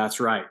 That's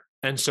right.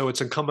 And so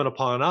it's incumbent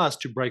upon us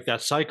to break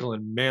that cycle.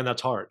 And man,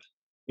 that's hard.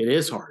 It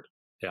is hard.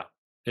 Yeah,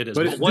 it is.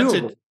 But it's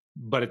doable.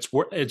 But it's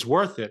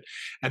worth it.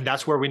 And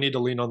that's where we need to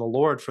lean on the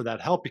Lord for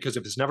that help, because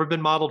if it's never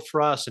been modeled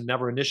for us and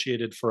never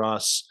initiated for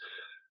us,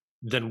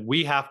 then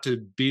we have to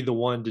be the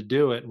one to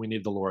do it. And we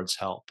need the Lord's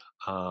help.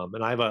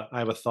 And I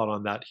have a thought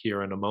on that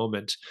here in a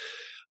moment.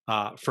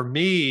 For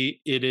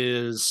me,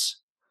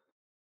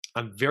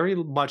 I'm very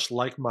much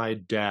like my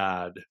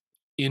dad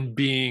in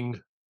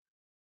being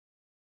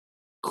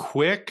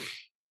quick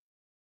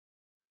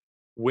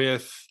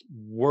with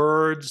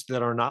words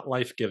that are not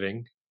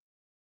life-giving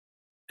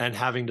and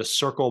having to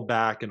circle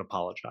back and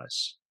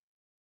apologize.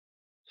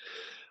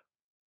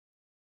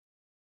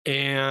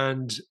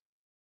 And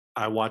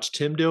I watched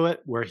him do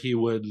it, where he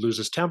would lose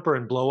his temper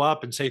and blow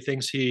up and say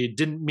things he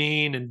didn't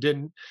mean and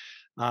didn't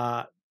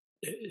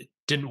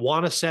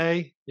want to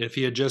say. If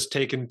he had just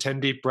taken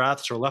 10 deep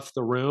breaths or left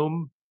the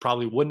room,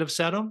 probably wouldn't have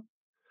said them,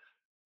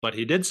 but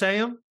he did say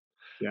them.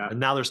 Yeah. And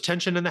now there's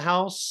tension in the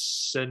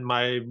house, and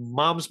my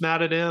mom's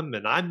mad at him,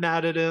 and I'm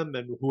mad at him,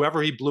 and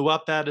whoever he blew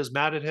up at is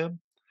mad at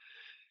him.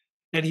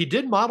 And he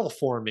did model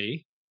for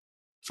me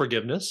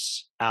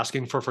forgiveness,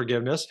 asking for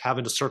forgiveness,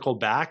 having to circle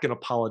back and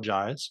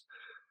apologize.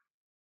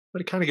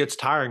 But it kind of gets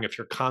tiring if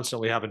you're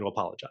constantly having to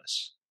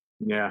apologize.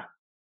 Yeah.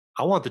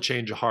 I want the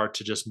change of heart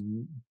to just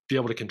be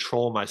able to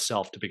control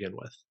myself to begin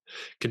with,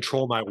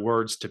 control my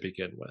words to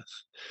begin with.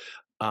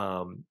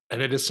 And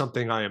it is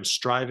something I am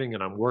striving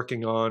and I'm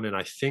working on. And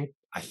I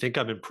think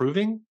I'm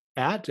improving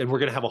at, and we're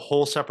going to have a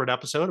whole separate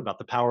episode about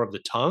the power of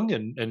the tongue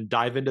and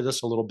dive into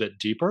this a little bit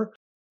deeper.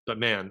 But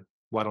man,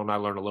 why don't I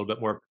learn a little bit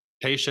more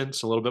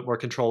patience, a little bit more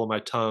control of my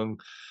tongue?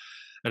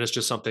 And it's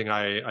just something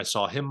I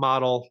saw him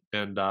model,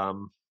 and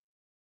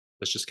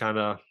it's just kind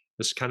of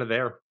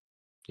there,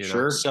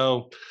 Sure.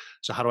 So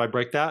how do I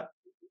break that?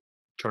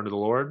 Turn to the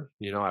Lord.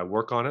 I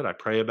work on it. I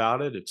pray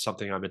about it. It's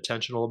something I'm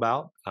intentional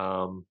about.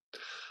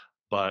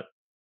 But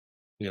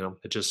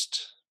it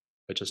just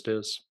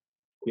is.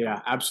 Yeah,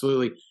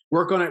 absolutely.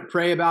 Work on it,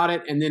 pray about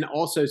it, and then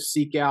also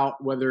seek out,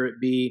 whether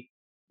it be,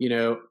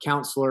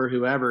 counselor,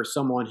 whoever,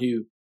 someone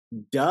who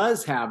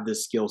does have the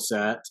skill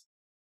set,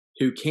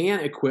 who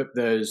can equip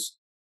those,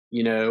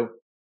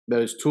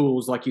 those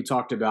tools like you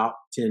talked about,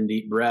 10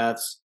 deep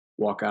breaths,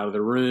 walk out of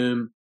the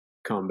room,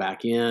 come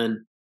back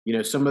in.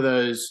 Some of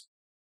those,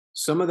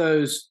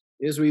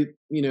 as we,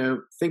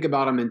 think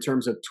about them in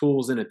terms of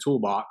tools in a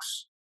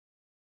toolbox.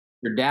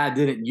 Your dad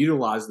didn't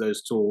utilize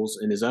those tools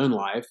in his own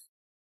life,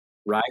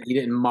 right? He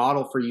didn't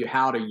model for you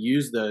how to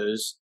use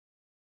those,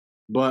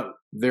 but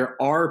there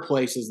are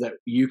places that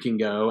you can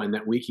go and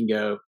that we can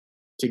go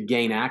to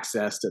gain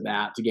access to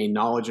that, to gain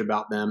knowledge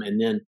about them,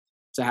 and then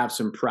to have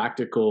some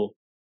practical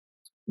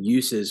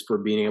uses for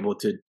being able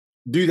to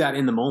do that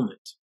in the moment.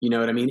 You know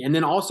what I mean? And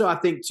then also, I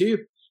think too,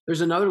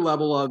 there's another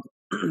level of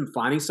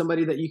finding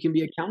somebody that you can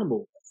be accountable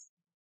with.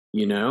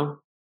 You know,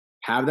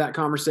 have that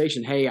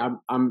conversation. Hey,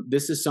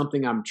 this is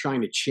something I'm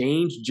trying to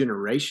change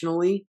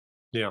generationally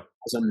Yeah.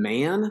 as a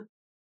man,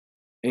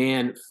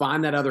 and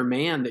find that other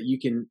man that you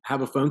can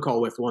have a phone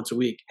call with once a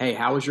week. Hey,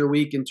 how was your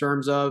week in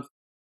terms of,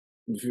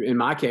 in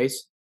my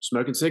case,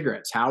 smoking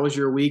cigarettes? How was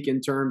your week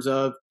in terms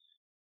of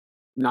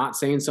not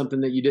saying something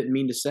that you didn't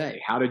mean to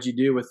say? How did you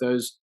do with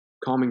those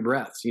calming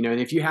breaths? You know,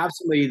 and if you have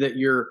somebody that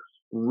you're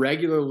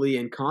regularly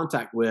in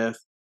contact with,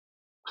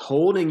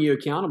 holding you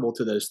accountable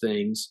to those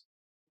things,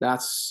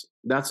 that's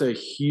a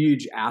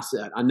huge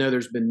asset. I know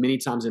there's been many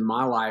times in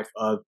my life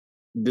of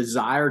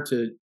desire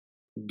to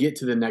get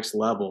to the next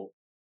level.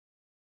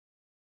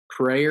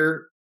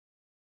 Prayer,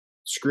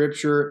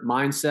 scripture,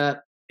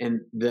 mindset,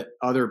 and the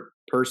other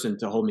person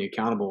to hold me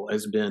accountable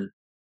has been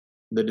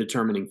the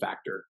determining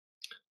factor.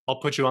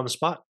 I'll put you on the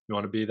spot. You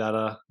want to be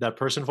that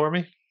person for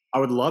me? I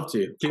would love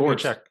to. Of Keep me in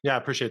course. check. Yeah, I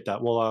appreciate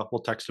that.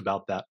 We'll text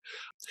about that.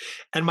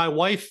 And my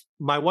wife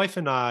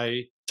and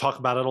I talk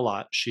about it a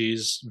lot.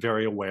 She's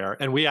very aware,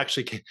 and we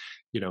actually,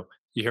 you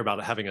hear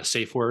about having a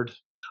safe word.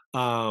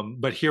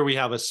 But here we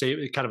have a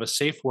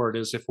safe word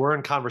is if we're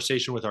in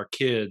conversation with our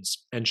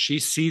kids and she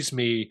sees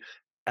me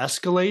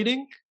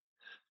escalating,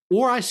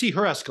 or I see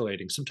her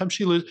escalating. Sometimes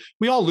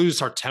we all lose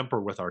our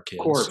temper with our kids.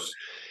 Of course.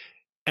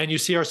 And you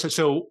see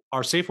so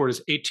our safe word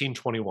is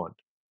 18:21.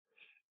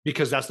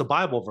 Because that's the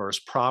Bible verse,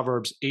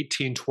 Proverbs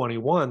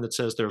 18:21, that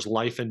says there's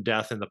life and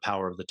death in the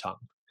power of the tongue.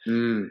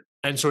 Mm.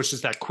 And so it's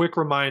just that quick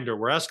reminder.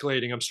 We're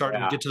escalating. I'm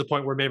starting to get to the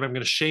point where maybe I'm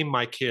going to shame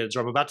my kids,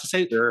 or I'm about to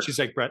say, Sure. She's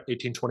like, Brett,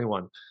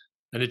 18:21.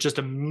 And it just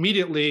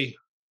immediately,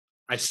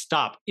 I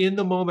stop. In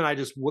the moment, I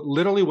just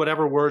literally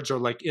whatever words are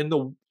like in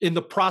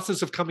the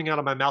process of coming out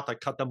of my mouth, I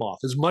cut them off.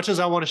 As much as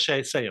I want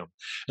to say them,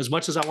 as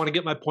much as I want to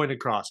get my point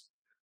across,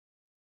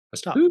 I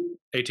stop.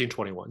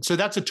 18:21. So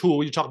that's a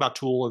tool. You talk about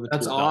tool. And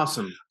That's tool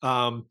awesome.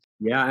 belt.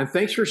 Yeah, and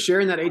thanks for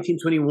sharing that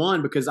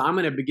 18:21, because I'm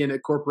going to begin to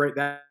incorporate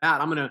that.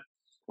 I'm going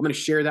to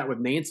share that with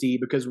Nancy,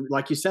 because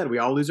like you said, we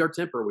all lose our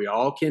temper. We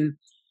all can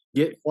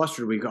get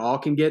flustered. We all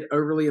can get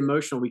overly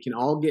emotional. We can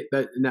all get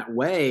that in that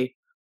way.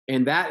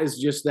 And that is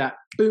just that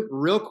boom,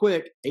 real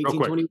quick,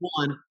 18:21,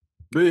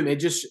 boom.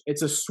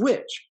 It's a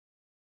switch,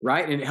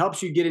 right? And it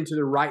helps you get into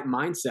the right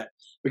mindset,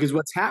 because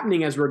what's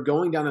happening as we're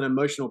going down an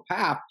emotional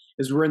path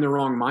is we're in the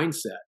wrong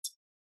mindset.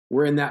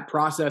 We're in that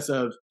process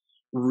of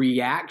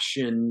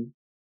reaction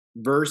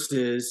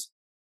versus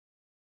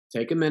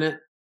take a minute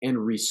and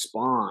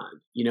respond.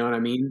 You know what I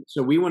mean?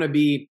 So we want to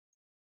be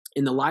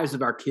in the lives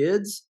of our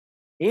kids,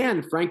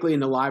 and frankly in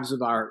the lives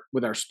of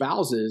with our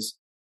spouses,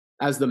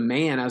 as the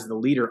man, as the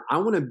leader. I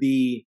want to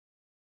be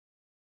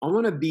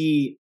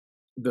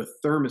the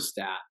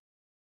thermostat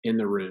in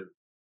the room,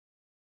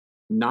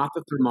 not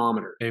the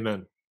thermometer.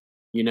 Amen.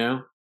 You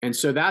know? And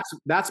so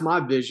that's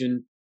my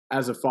vision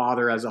as a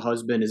father, as a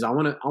husband, is I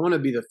want to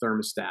be the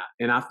thermostat.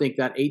 And I think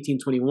that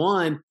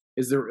 18:21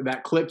 is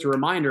that click to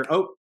reminder,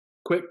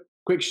 quick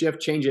shift,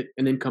 change it,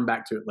 and then come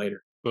back to it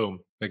later. Boom.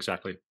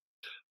 Exactly.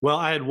 Well,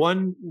 I had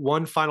one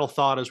final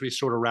thought as we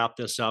sort of wrap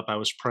this up. I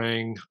was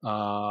praying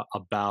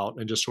about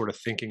and just sort of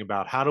thinking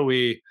about how do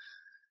we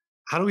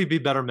be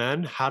better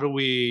men? How do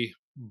we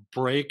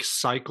break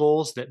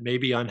cycles that may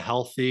be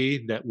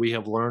unhealthy that we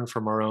have learned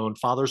from our own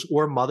fathers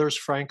or mothers,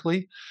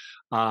 frankly?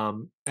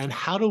 And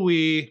how do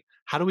we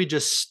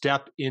just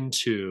step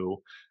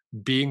into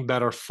being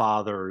better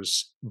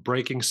fathers,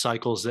 breaking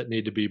cycles that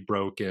need to be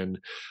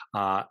broken,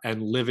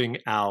 and living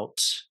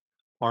out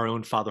our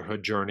own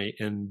fatherhood journey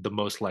in the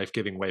most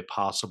life-giving way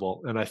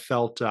possible? And I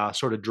felt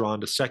sort of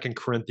drawn to 2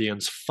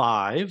 Corinthians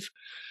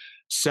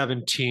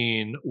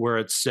 5:17, where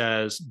it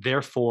says,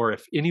 "Therefore,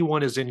 if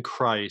anyone is in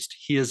Christ,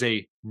 he is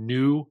a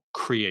new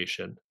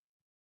creation.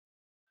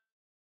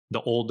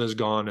 The old is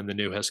gone and the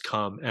new has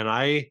come." And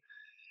I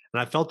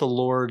felt the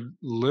Lord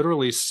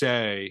literally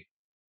say,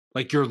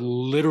 like, you're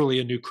literally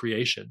a new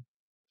creation.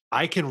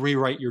 I can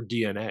rewrite your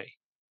DNA.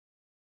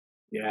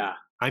 Yeah.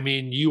 I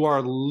mean, you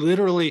are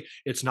literally,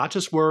 it's not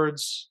just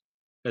words.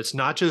 It's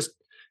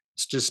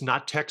just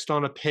not text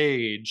on a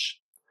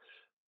page.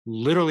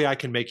 Literally, I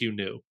can make you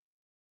new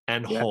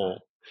and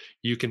whole.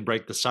 You can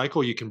break the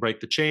cycle. You can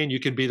break the chain. You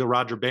can be the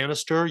Roger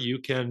Bannister. You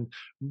can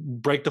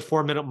break the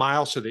 4-minute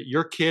mile so that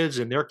your kids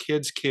and their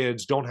kids'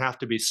 kids don't have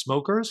to be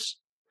smokers.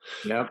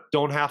 Yep.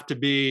 Don't have to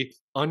be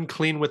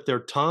unclean with their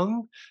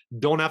tongue.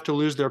 Don't have to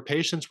lose their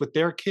patience with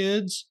their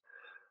kids.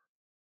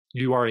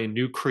 You are a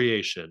new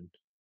creation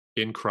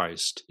in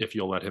Christ if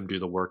you'll let him do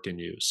the work in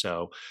you.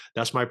 So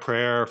that's my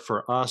prayer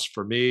for us,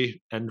 for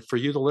me, and for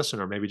you, the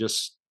listener. Maybe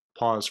just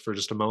pause for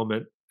just a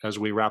moment as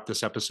we wrap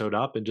this episode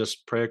up and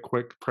just pray a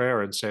quick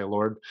prayer and say,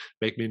 Lord,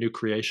 make me a new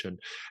creation.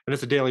 And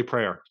it's a daily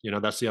prayer.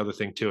 That's the other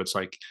thing too. It's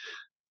like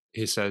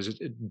he says,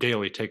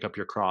 daily take up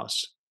your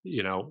cross.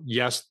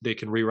 Yes, he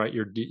can rewrite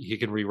your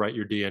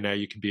DNA.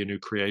 You can be a new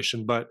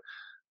creation, but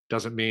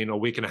doesn't mean a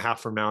week and a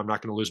half from now, I'm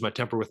not going to lose my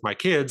temper with my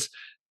kids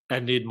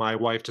and need my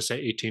wife to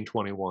say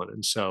 18:21.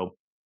 And so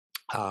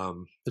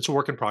it's a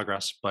work in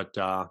progress, but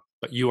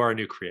but you are a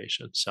new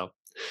creation. So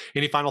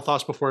any final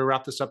thoughts before we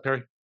wrap this up,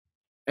 Perry?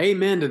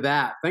 Amen to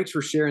that. Thanks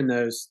for sharing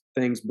those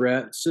things,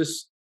 Brett. It's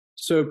just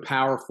so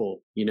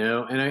powerful,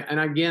 and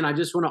again, I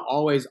just want to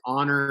always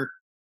honor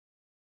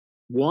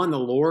the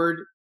Lord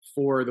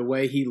for the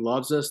way he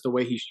loves us, the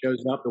way he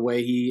shows up, the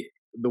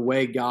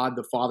way God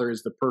the Father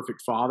is the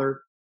perfect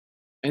Father.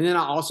 And then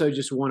I also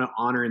just want to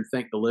honor and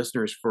thank the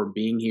listeners for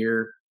being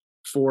here,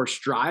 for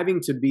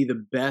striving to be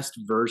the best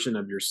version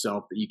of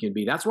yourself that you can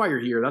be. That's why you're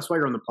here. That's why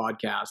you're on the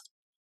podcast,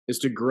 is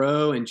to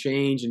grow and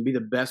change and be the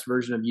best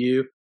version of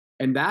you.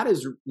 And that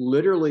is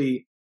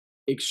literally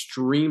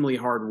extremely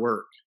hard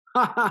work.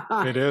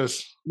 It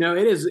is. No,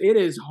 it is. It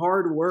is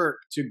hard work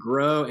to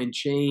grow and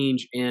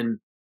change and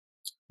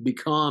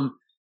become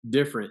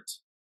different.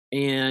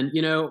 And,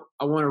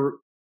 I want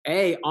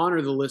to,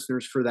 honor the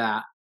listeners for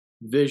that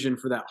vision,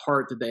 for that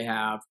heart that they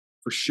have,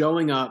 for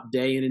showing up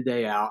day in and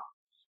day out.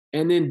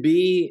 And then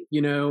B,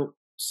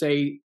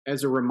 say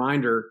as a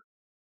reminder,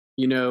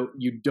 you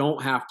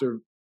don't have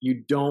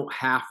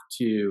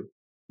to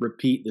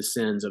repeat the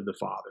sins of the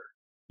father.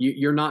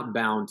 You're not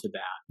bound to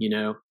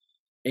that,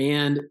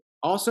 and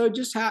also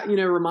just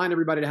remind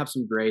everybody to have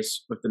some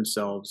grace with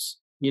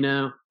themselves.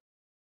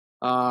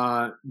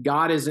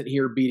 God isn't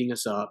here beating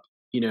us up.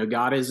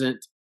 God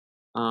isn't,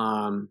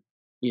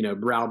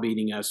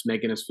 browbeating us,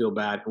 making us feel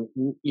bad.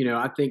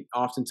 I think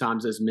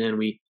oftentimes as men,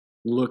 we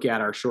look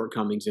at our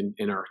shortcomings and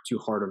are too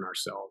hard on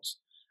ourselves.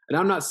 And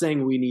I'm not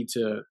saying we need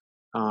to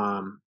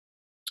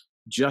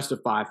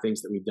justify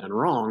things that we've done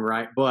wrong,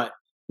 right? But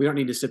we don't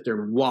need to sit there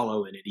and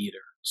wallow in it either.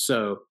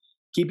 So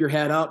keep your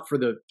head up for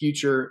the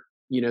future,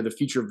 the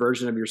future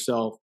version of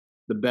yourself,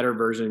 the better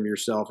version of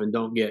yourself, and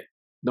don't get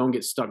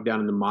stuck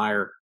down in the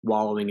mire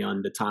wallowing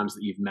on the times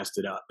that you've messed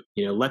it up.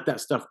 Let that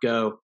stuff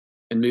go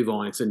and move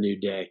on. It's a new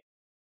day.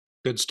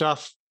 Good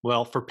stuff.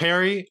 Well, for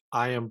Perry,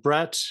 I am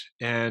Brett,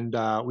 and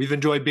we've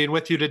enjoyed being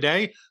with you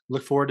today.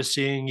 Look forward to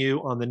seeing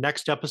you on the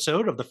next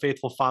episode of the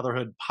Faithful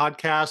Fatherhood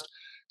podcast.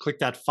 Click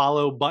that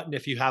follow button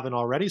if you haven't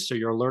already, so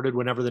you're alerted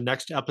whenever the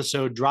next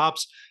episode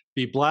drops.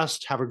 Be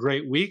blessed. Have a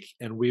great week,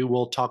 and we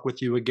will talk with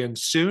you again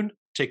soon.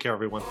 Take care,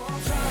 everyone.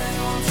 I'm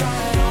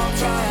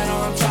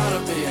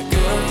trying to be a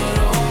good